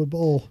the Hollywood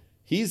Bowl?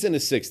 He's in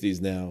his 60s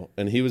now,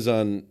 and he was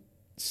on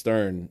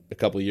Stern a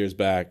couple of years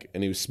back,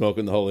 and he was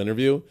smoking the whole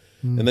interview.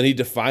 And then he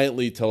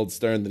defiantly told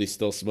Stern that he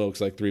still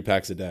smokes like 3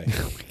 packs a day.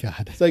 Oh my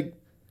God. It's like,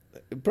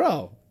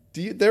 bro,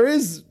 there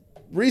is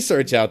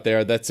research out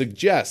there that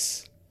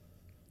suggests.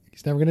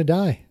 He's never gonna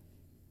die.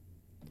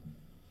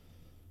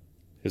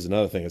 Here's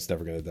another thing that's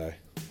never going to die.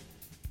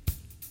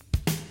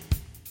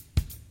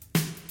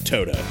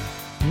 Toto.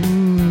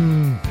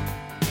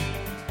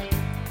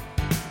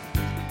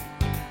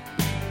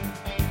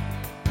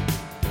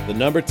 The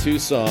number 2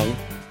 song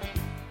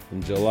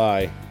in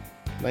July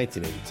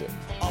 1982.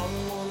 All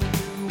I wanna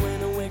do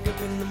when I wake up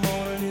in the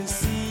morning is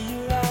see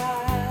your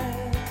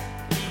eyes.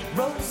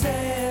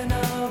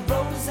 Rosanna,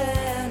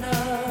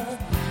 Rosanna.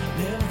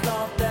 Never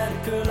thought that a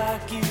girl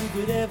like you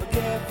could ever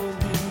care for me.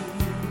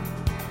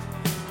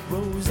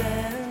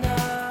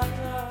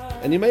 Rosanna.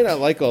 And you may not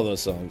like all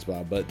those songs,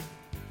 Bob, but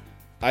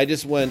I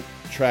just went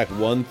track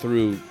 1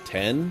 through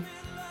 10.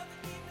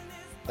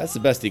 That's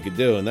the best he could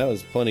do, and that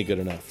was plenty good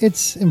enough.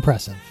 It's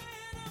impressive.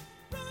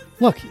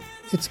 Look,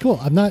 it's cool.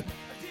 I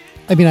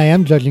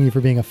am judging you for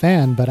being a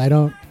fan, but I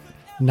don't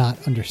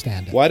not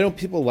understand it. Why don't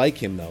people like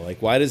him, though?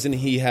 Like, why doesn't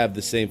he have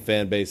the same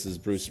fan base as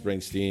Bruce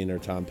Springsteen or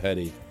Tom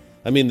Petty?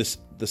 I mean,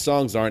 the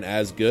songs aren't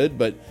as good,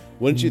 but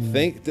wouldn't you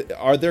think...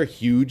 Are there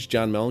huge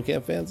John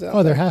Mellencamp fans out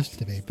Oh, there has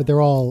to be, but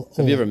they're all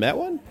Have you old. ever met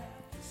one?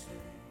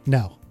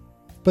 No.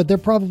 But they're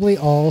probably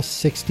all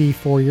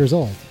 64 years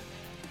old.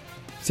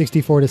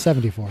 64 to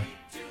 74.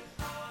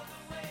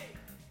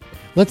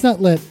 Let's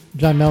not let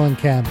John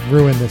Mellencamp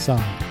ruin the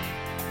song.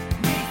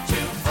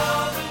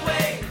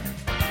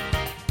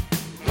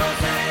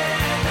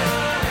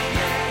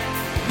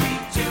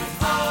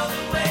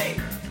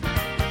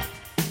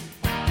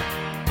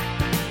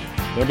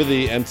 Remember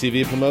the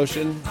MTV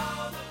promotion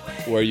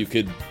where you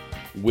could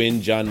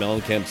win John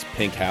Mellencamp's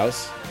pink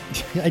house?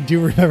 I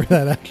do remember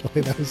that, actually.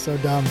 That was so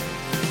dumb.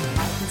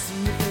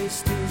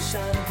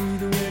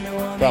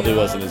 Probably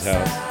wasn't his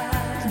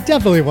house. It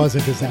definitely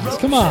wasn't his house.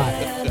 Come on.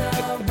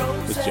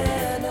 Just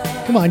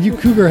joking. Come on, you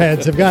cougar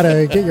heads have got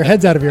to get your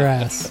heads out of your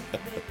ass.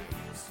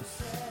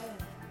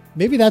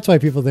 Maybe that's why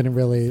people didn't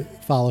really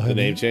follow him. The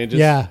name changes?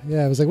 Yeah.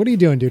 It was like, what are you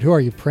doing, dude? Who are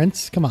you,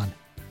 Prince? Come on.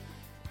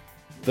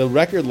 The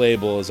record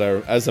label,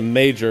 as a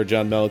major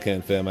John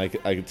Mellencamp fan, I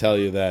could tell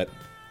you that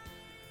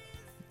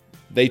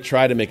they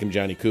try to make him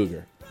Johnny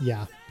Cougar.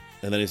 Yeah.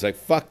 And then he's like,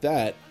 fuck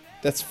that.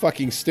 That's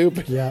fucking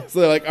stupid. Yeah. So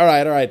they're like, all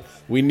right.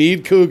 We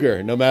need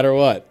Cougar no matter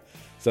what.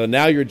 So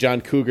now you're John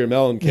Cougar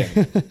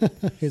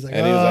Mellencamp. He's like,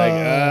 And he was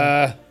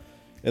like,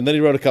 And then he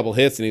wrote a couple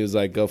hits and he was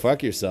like, go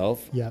fuck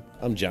yourself. Yep.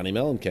 I'm Johnny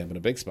Mellencamp in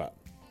a big spot.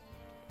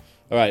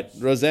 All right,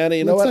 Rosanna,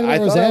 you know Let's what? talk I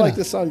about thought I Rosanna. liked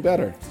this song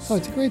better. Oh,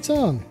 it's a great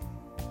song.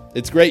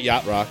 It's great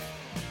yacht rock.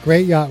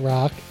 Great yacht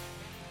rock.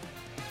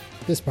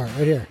 This part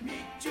right here.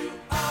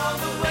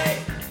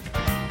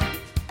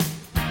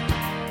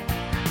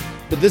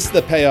 But this is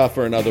the payoff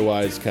for an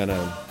otherwise kind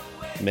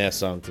of meh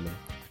song to me.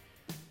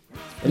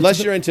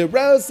 Unless you're into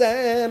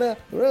Rosanna,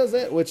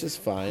 which is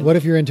fine. What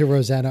if you're into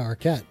Rosanna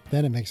Arquette?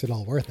 Then it makes it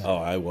all worth it. Oh,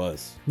 I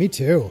was. Me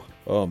too.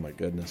 Oh, my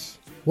goodness.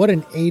 What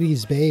an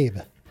 80s babe.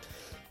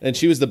 And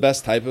she was the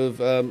best type of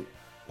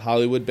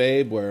Hollywood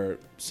babe where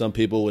some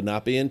people would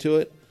not be into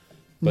it.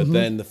 But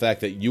then the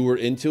fact that you were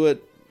into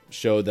it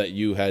showed that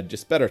you had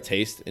just better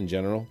taste in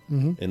general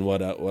in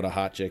what a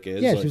hot chick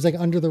is. Yeah, she was like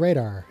under the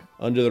radar.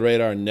 Under the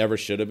radar, never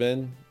should have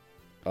been.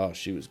 Oh,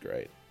 she was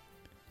great.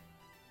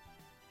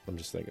 I'm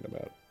just thinking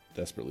about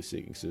Desperately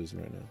Seeking Susan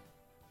right now.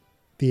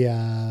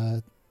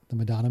 The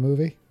Madonna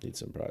movie. Need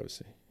some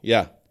privacy.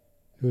 Yeah.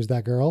 Who's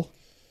that girl?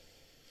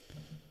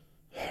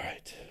 All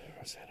right.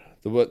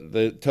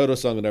 The Toto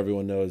song that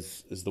everyone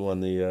knows is the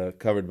one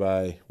covered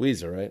by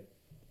Weezer, right?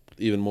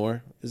 Even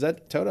More. Is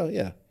that Toto?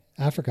 Yeah.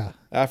 Africa.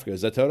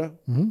 Is that Toto?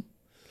 Mm-hmm.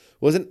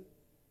 Wasn't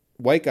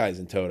White Guys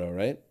in Toto,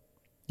 right?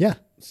 Yeah.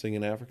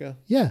 Singing Africa?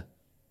 Yeah.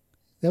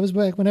 That was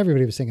back when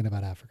everybody was singing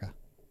about Africa.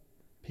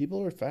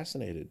 People were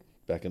fascinated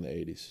back in the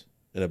 80s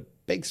in a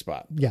big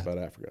spot Yeah. about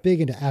Africa. Big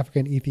into Africa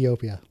and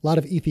Ethiopia. A lot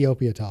of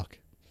Ethiopia talk.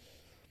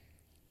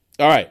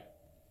 All right.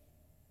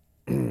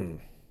 Do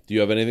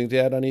you have anything to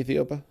add on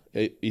Ethiopia?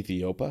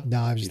 Ethiopia?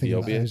 No, I was just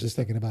Ethiopia?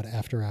 thinking about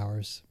After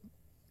Hours,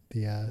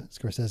 the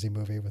Scorsese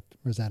movie with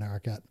Rosanna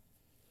Arquette.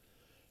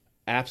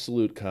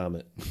 Absolute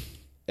comment.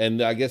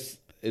 And I guess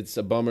it's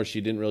a bummer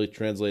she didn't really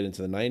translate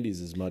into the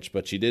 90s as much,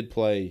 but she did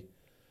play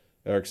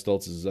Eric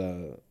Stoltz's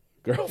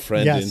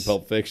girlfriend in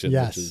Pulp Fiction,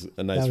 which is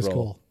a nice role. That was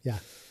cool. Yeah.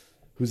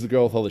 Who's the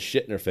girl with all the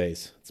shit in her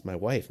face? It's my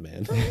wife,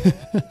 man.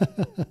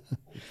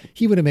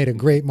 He would have made a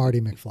great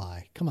Marty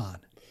McFly. Come on.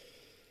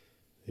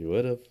 He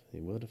would have.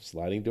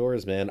 Sliding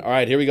doors, man. All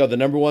right, here we go. The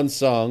number one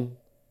song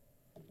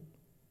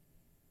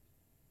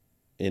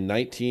in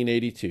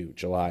 1982,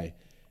 July,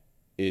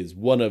 is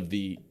one of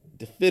the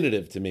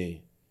definitive, to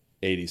me,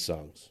 80s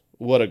songs.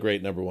 What a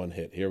great number one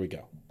hit. Here we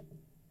go.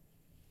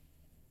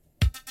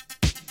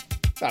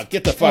 Oh,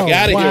 get the fuck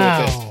out of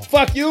here with this.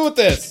 Fuck you with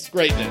this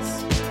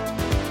greatness.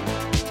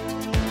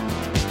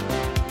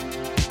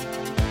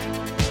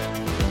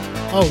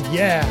 Oh,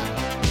 yeah.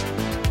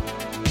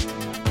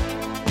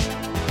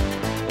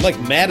 I'm like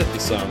mad at the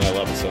song. I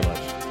love it so much.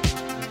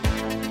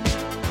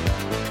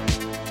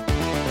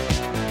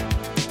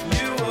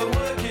 You were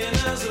working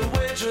as a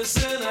waitress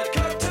in a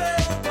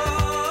cocktail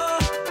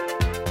bar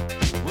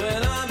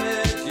when I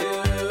met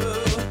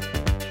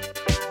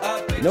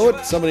you. You know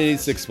what somebody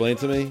needs to explain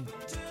to me?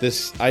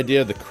 This idea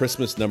of the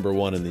Christmas number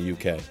one in the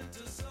UK.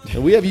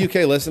 And we have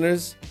UK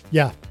listeners.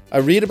 Yeah. I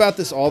read about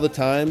this all the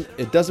time.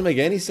 It doesn't make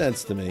any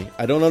sense to me.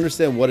 I don't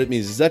understand what it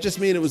means. Does that just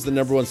mean it was the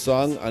number one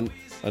song on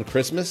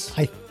Christmas?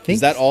 I think.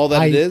 Is that all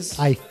that it is?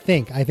 I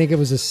think it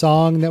was a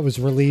song that was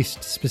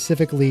released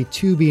specifically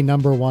to be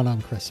number one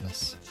on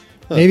Christmas.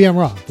 Maybe I'm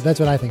wrong, but that's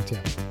what I think too.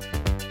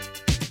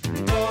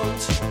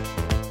 Don't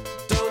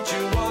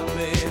you want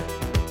me?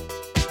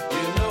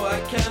 You know I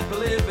can't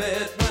believe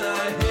it when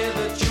I hear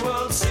that you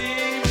won't see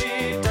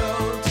me.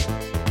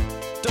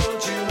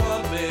 Don't you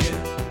want me?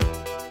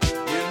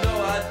 You know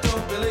I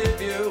don't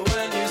believe you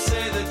when you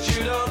say that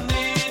you don't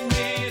need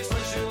me. It's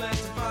much too late to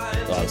find.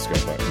 Oh, that's a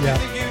great part. Yeah.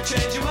 Think you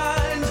change your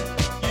mind?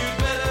 You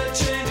better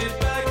change it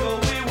back or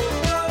we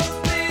will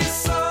both be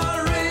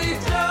sorry.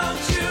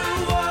 Don't you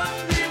want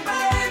me,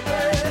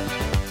 baby?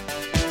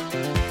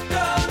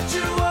 Don't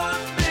you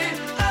want me?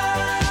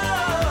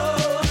 Oh,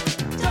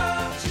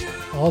 don't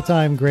you?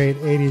 All-time great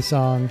 80s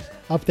song.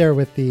 Up there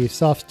with the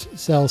Soft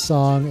Cell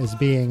song as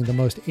being the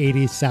most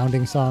 80s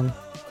sounding song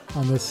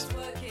on this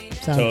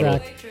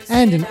soundtrack. Total.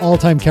 And an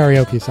all-time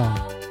karaoke song.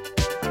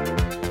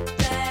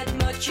 That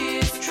much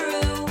is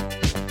true.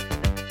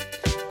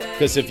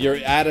 Because if you're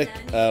at a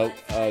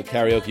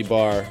karaoke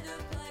bar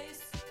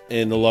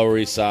in the Lower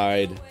East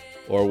Side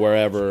or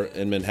wherever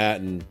in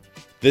Manhattan,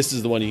 this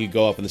is the one you could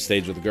go up on the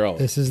stage with a girl.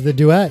 This is the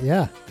duet,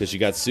 yeah. Because you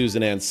got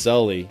Susan Ann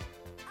Sully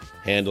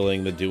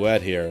handling the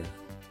duet here.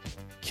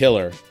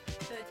 killer.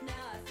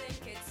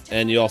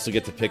 And you also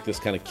get to pick this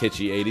kind of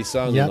kitschy 80s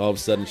song, Yep. and all of a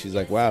sudden she's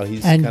like, wow,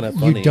 he's And kind of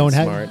funny you don't and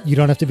have smart. you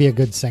don't have to be a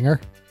good singer.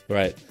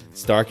 Right.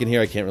 It's dark in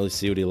here. I can't really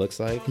see what he looks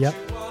like. Yep.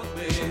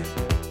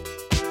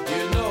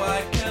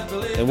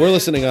 And we're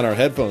listening on our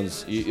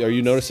headphones. Are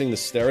you noticing the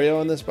stereo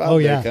on this, Bob? Oh,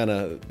 yeah.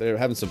 They're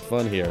having some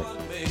fun here. You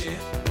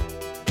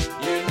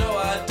know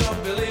I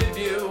don't believe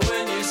you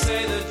when you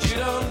say that you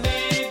don't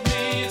need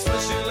me. It's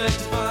what you left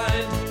to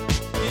find.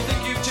 You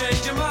think you've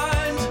changed your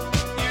mind?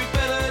 You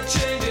better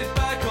change it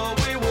back or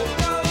we will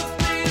both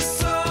be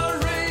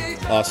sorry.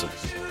 Awesome.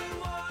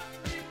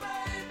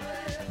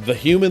 The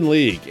Human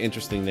League.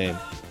 Interesting name.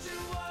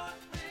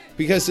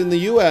 Because in the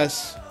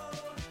U.S.,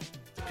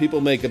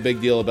 people make a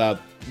big deal about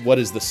what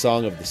is the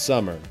song of the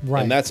summer.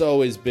 Right. And that's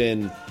always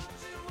been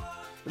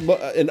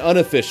an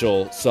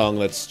unofficial song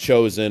that's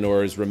chosen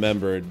or is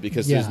remembered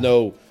because there's Yeah.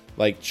 no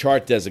like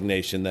chart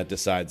designation that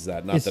decides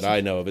that. Not It's- that I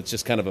know of. It's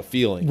just kind of a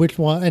feeling. Which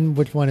one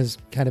has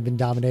kind of been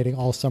dominating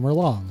all summer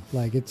long?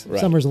 Like Right.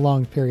 summer's a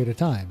long period of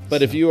time. But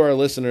so. if you are a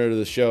listener to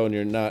the show and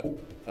you're not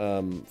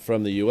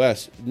from the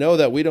U.S., know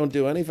that we don't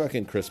do any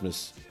fucking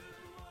Christmas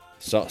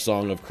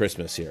song of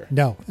Christmas here.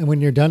 No, and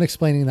when you're done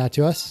explaining that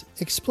to us,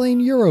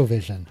 explain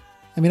Eurovision.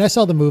 I mean, I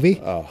saw the movie.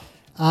 Oh.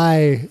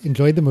 I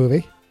enjoyed the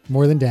movie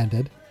more than Dan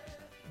did,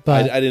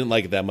 but I didn't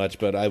like it that much,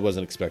 but I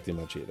wasn't expecting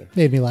much either.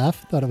 made me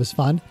laugh. Thought it was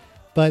fun,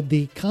 but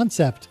the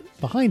concept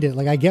behind it,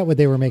 like I get what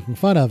they were making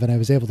fun of, and I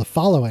was able to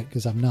follow it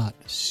because I'm not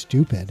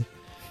stupid.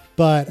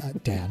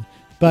 But Dan,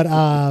 but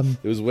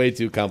It was way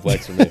too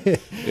complex for me.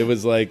 It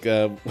was like,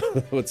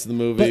 what's the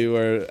movie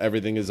where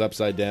everything is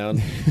upside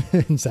down?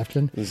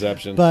 Inception.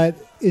 Inception. But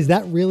is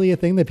that really a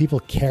thing that people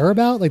care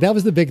about? Like that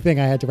was the big thing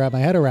I had to wrap my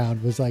head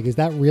around was like, is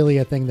that really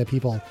a thing that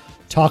people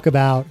talk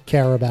about,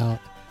 care about,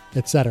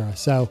 etc.?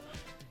 So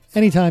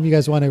anytime you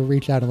guys want to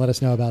reach out and let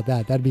us know about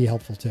that, that'd be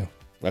helpful too.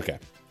 Okay.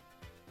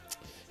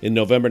 In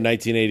November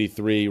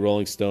 1983,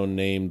 Rolling Stone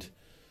named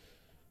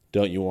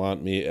Don't You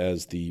Want Me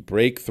as the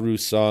breakthrough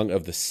song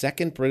of the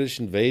second British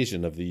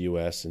invasion of the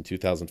U.S. In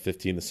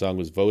 2015, the song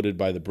was voted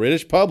by the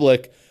British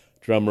public.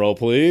 Drum roll,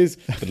 please.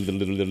 Please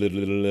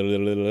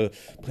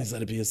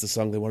let it be as the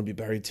song they want to be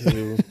buried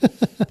to.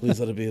 Please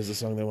let it be as the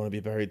song they want to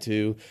be buried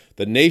to.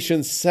 The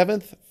nation's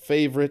seventh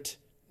favorite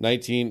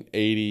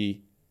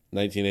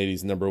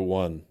 1980s number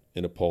one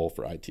in a poll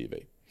for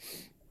ITV.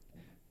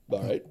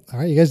 All right. All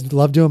right. You guys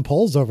love doing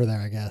polls over there,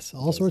 I guess.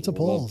 All sorts of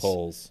polls. Love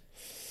polls.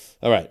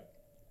 All right.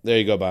 There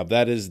you go, Bob.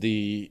 That is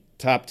the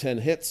top 10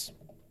 hits,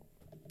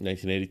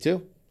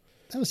 1982.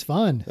 That was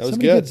fun. That was so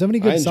many good. So many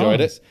good I enjoyed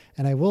songs. it.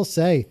 And I will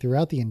say,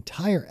 throughout the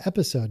entire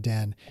episode,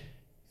 Dan,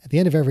 at the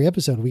end of every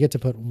episode, we get to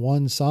put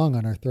one song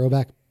on our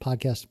throwback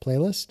podcast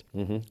playlist.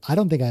 Mm-hmm. I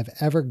don't think I've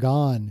ever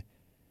gone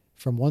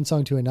from one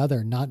song to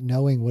another not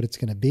knowing what it's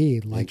going to be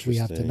like we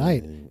have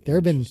tonight. There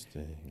have been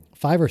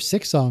 5 or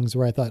 6 songs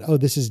where I thought, oh,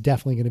 this is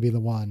definitely going to be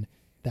the one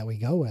that we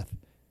go with.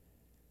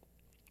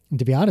 And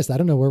to be honest, I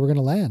don't know where we're going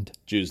to land.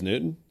 Juice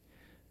Newton.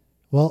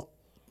 Well,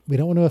 we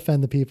don't want to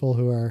offend the people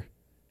who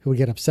would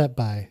get upset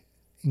by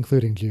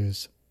including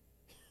Jews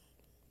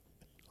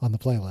on the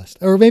playlist.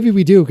 Or maybe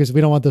we do because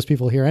we don't want those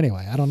people here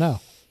anyway. I don't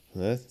know.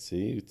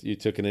 See, you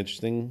took an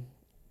interesting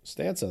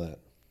stance on that.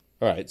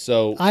 All right,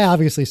 so I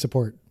obviously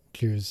support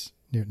Jews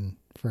Newton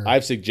for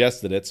I've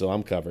suggested it, so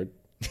I'm covered.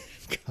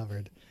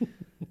 covered.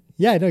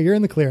 Yeah, no, you're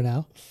in the clear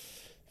now.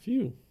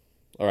 Phew.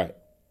 All right,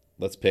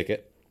 let's pick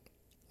it.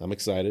 I'm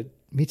excited.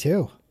 Me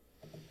too.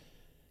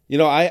 You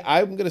know,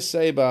 I'm going to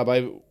say, Bob,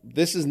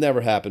 this has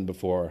never happened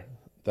before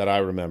that I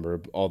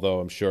remember, although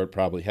I'm sure it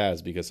probably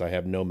has because I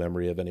have no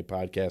memory of any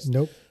podcast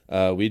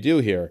Nope. we do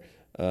here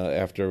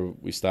after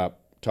we stop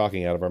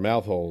talking out of our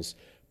mouth holes.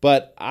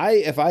 But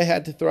if I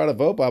had to throw out a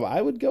vote, Bob,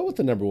 I would go with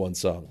the number one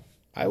song.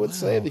 I would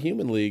say the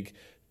Human League,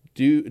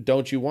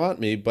 Don't You Want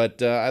Me,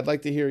 but I'd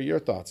like to hear your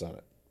thoughts on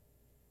it.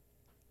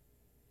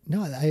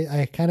 No,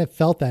 I kind of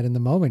felt that in the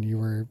moment you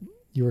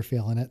were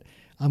feeling it.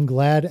 I'm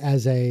glad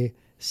as a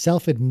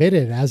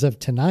self-admitted, as of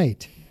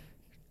tonight,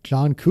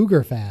 John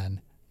Cougar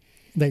fan,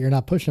 that you're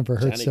not pushing for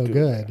Hurts Johnny So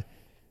Cougar. Good.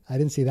 I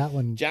didn't see that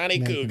one. Johnny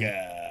making it.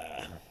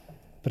 Cougar.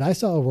 But I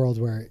saw a world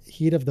where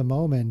Heat of the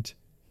Moment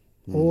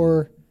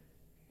or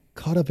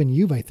Caught Up in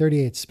You by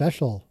 38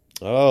 Special.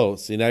 Oh,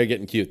 see, now you're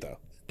getting cute, though.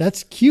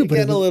 That's cute, but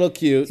Getting a little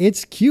cute.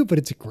 it's cute, but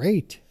it's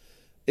great.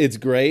 It's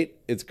great.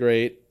 It's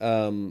great.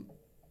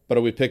 But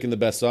are we picking the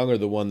best song or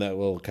the one that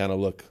will kind of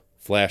look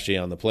flashy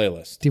on the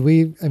playlist?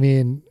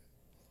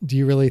 Do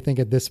you really think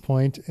at this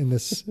point in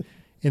this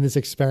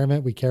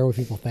experiment we care what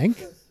people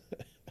think?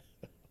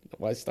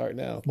 Why start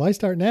now? Why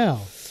start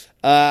now?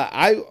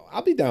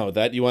 I'll be down with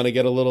that. You want to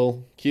get a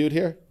little cute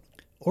here?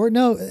 Or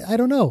no, I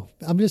don't know.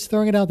 I'm just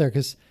throwing it out there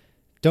because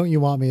Don't You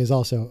Want Me is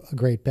also a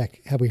great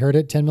pick. Have we heard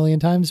it 10 million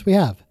times? We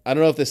have. I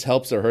don't know if this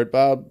helps or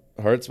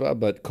hurts Bob,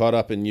 but Caught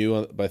Up in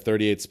You by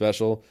 38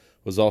 Special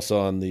was also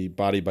on the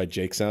Body by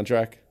Jake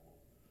soundtrack.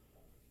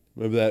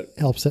 Remember that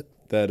Helps it.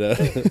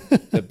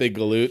 that big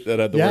galoot that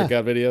had the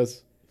Yeah.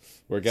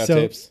 workout So,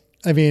 tapes?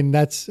 I mean,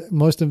 that's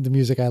most of the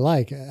music I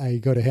like. I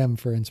go to him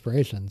for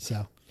inspiration.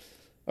 So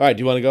All All right,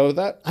 do you want to go with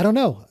that? I don't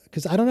know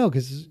because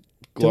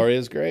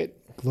Gloria's great.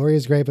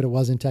 Gloria's great, but it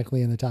wasn't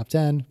technically in the top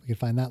 10. We could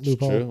find that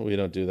loophole. True, we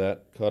don't do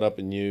that. Caught Up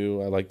in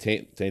You. I like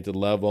Tainted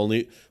Love.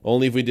 Only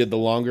if we did the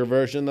longer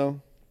version though,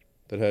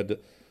 that had to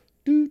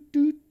do.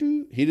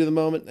 Heat of the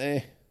Moment.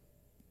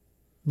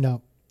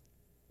 No.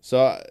 So,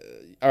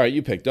 all right,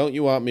 you pick. Don't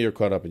You Want Me or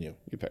Caught Up in You?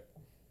 You pick.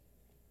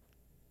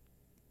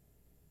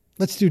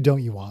 Let's do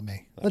Don't You Want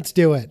Me. Let's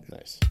do it.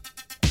 Nice.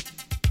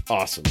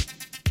 Awesome.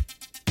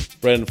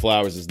 Brendan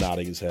Flowers is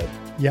nodding his head.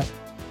 Yep.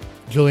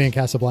 Julian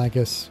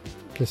Casablancas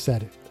just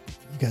said,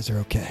 you guys are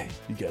okay.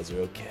 You guys are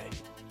okay.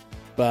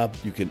 Bob,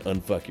 you can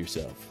unfuck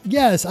yourself.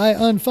 Yes, I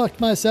unfucked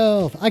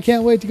myself. I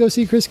can't wait to go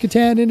see Chris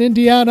Kattan in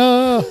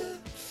Indiana.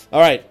 All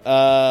right.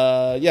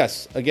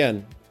 Yes,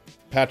 again,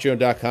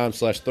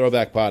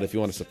 patreon.com/throwbackpod if you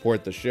want to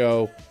support the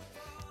show.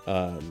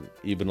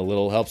 Even a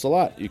little helps a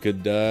lot. You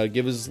could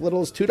give as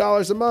little as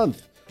 $2 a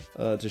month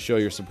to show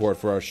your support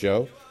for our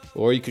show,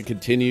 or you could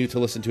continue to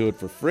listen to it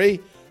for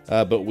free.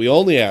 But we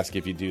only ask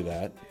if you do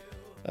that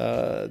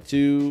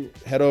to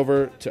head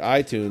over to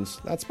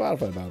iTunes, not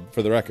Spotify, Bob,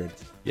 for the record.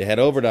 You head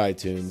over to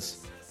iTunes,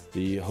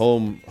 the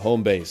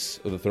home base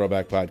of the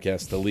Throwback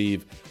Podcast, to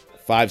leave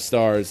 5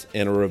 stars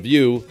and a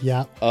review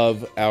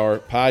of our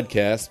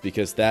podcast,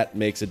 because that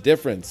makes a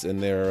difference in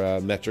their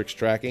metrics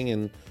tracking,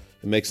 and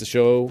it makes the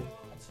show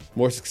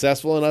more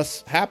successful and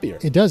us happier.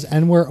 It does,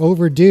 and we're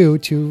overdue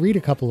to read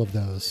a couple of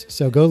those.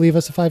 So go leave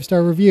us a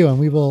 5-star review, and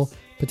we will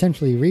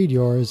potentially read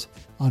yours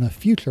on a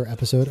future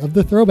episode of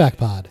the Throwback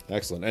Pod.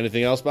 Excellent.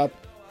 Anything else, Bob?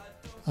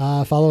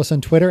 Follow us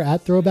on Twitter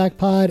at Throwback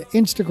Pod,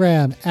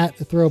 Instagram at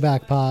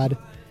Throwback Pod,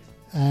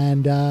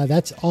 and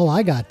that's all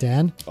I got,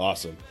 Dan.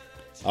 Awesome.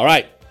 All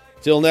right.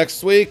 Till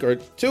next week or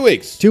 2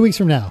 weeks. 2 weeks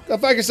from now. Go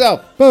fuck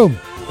yourself. Boom.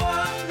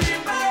 What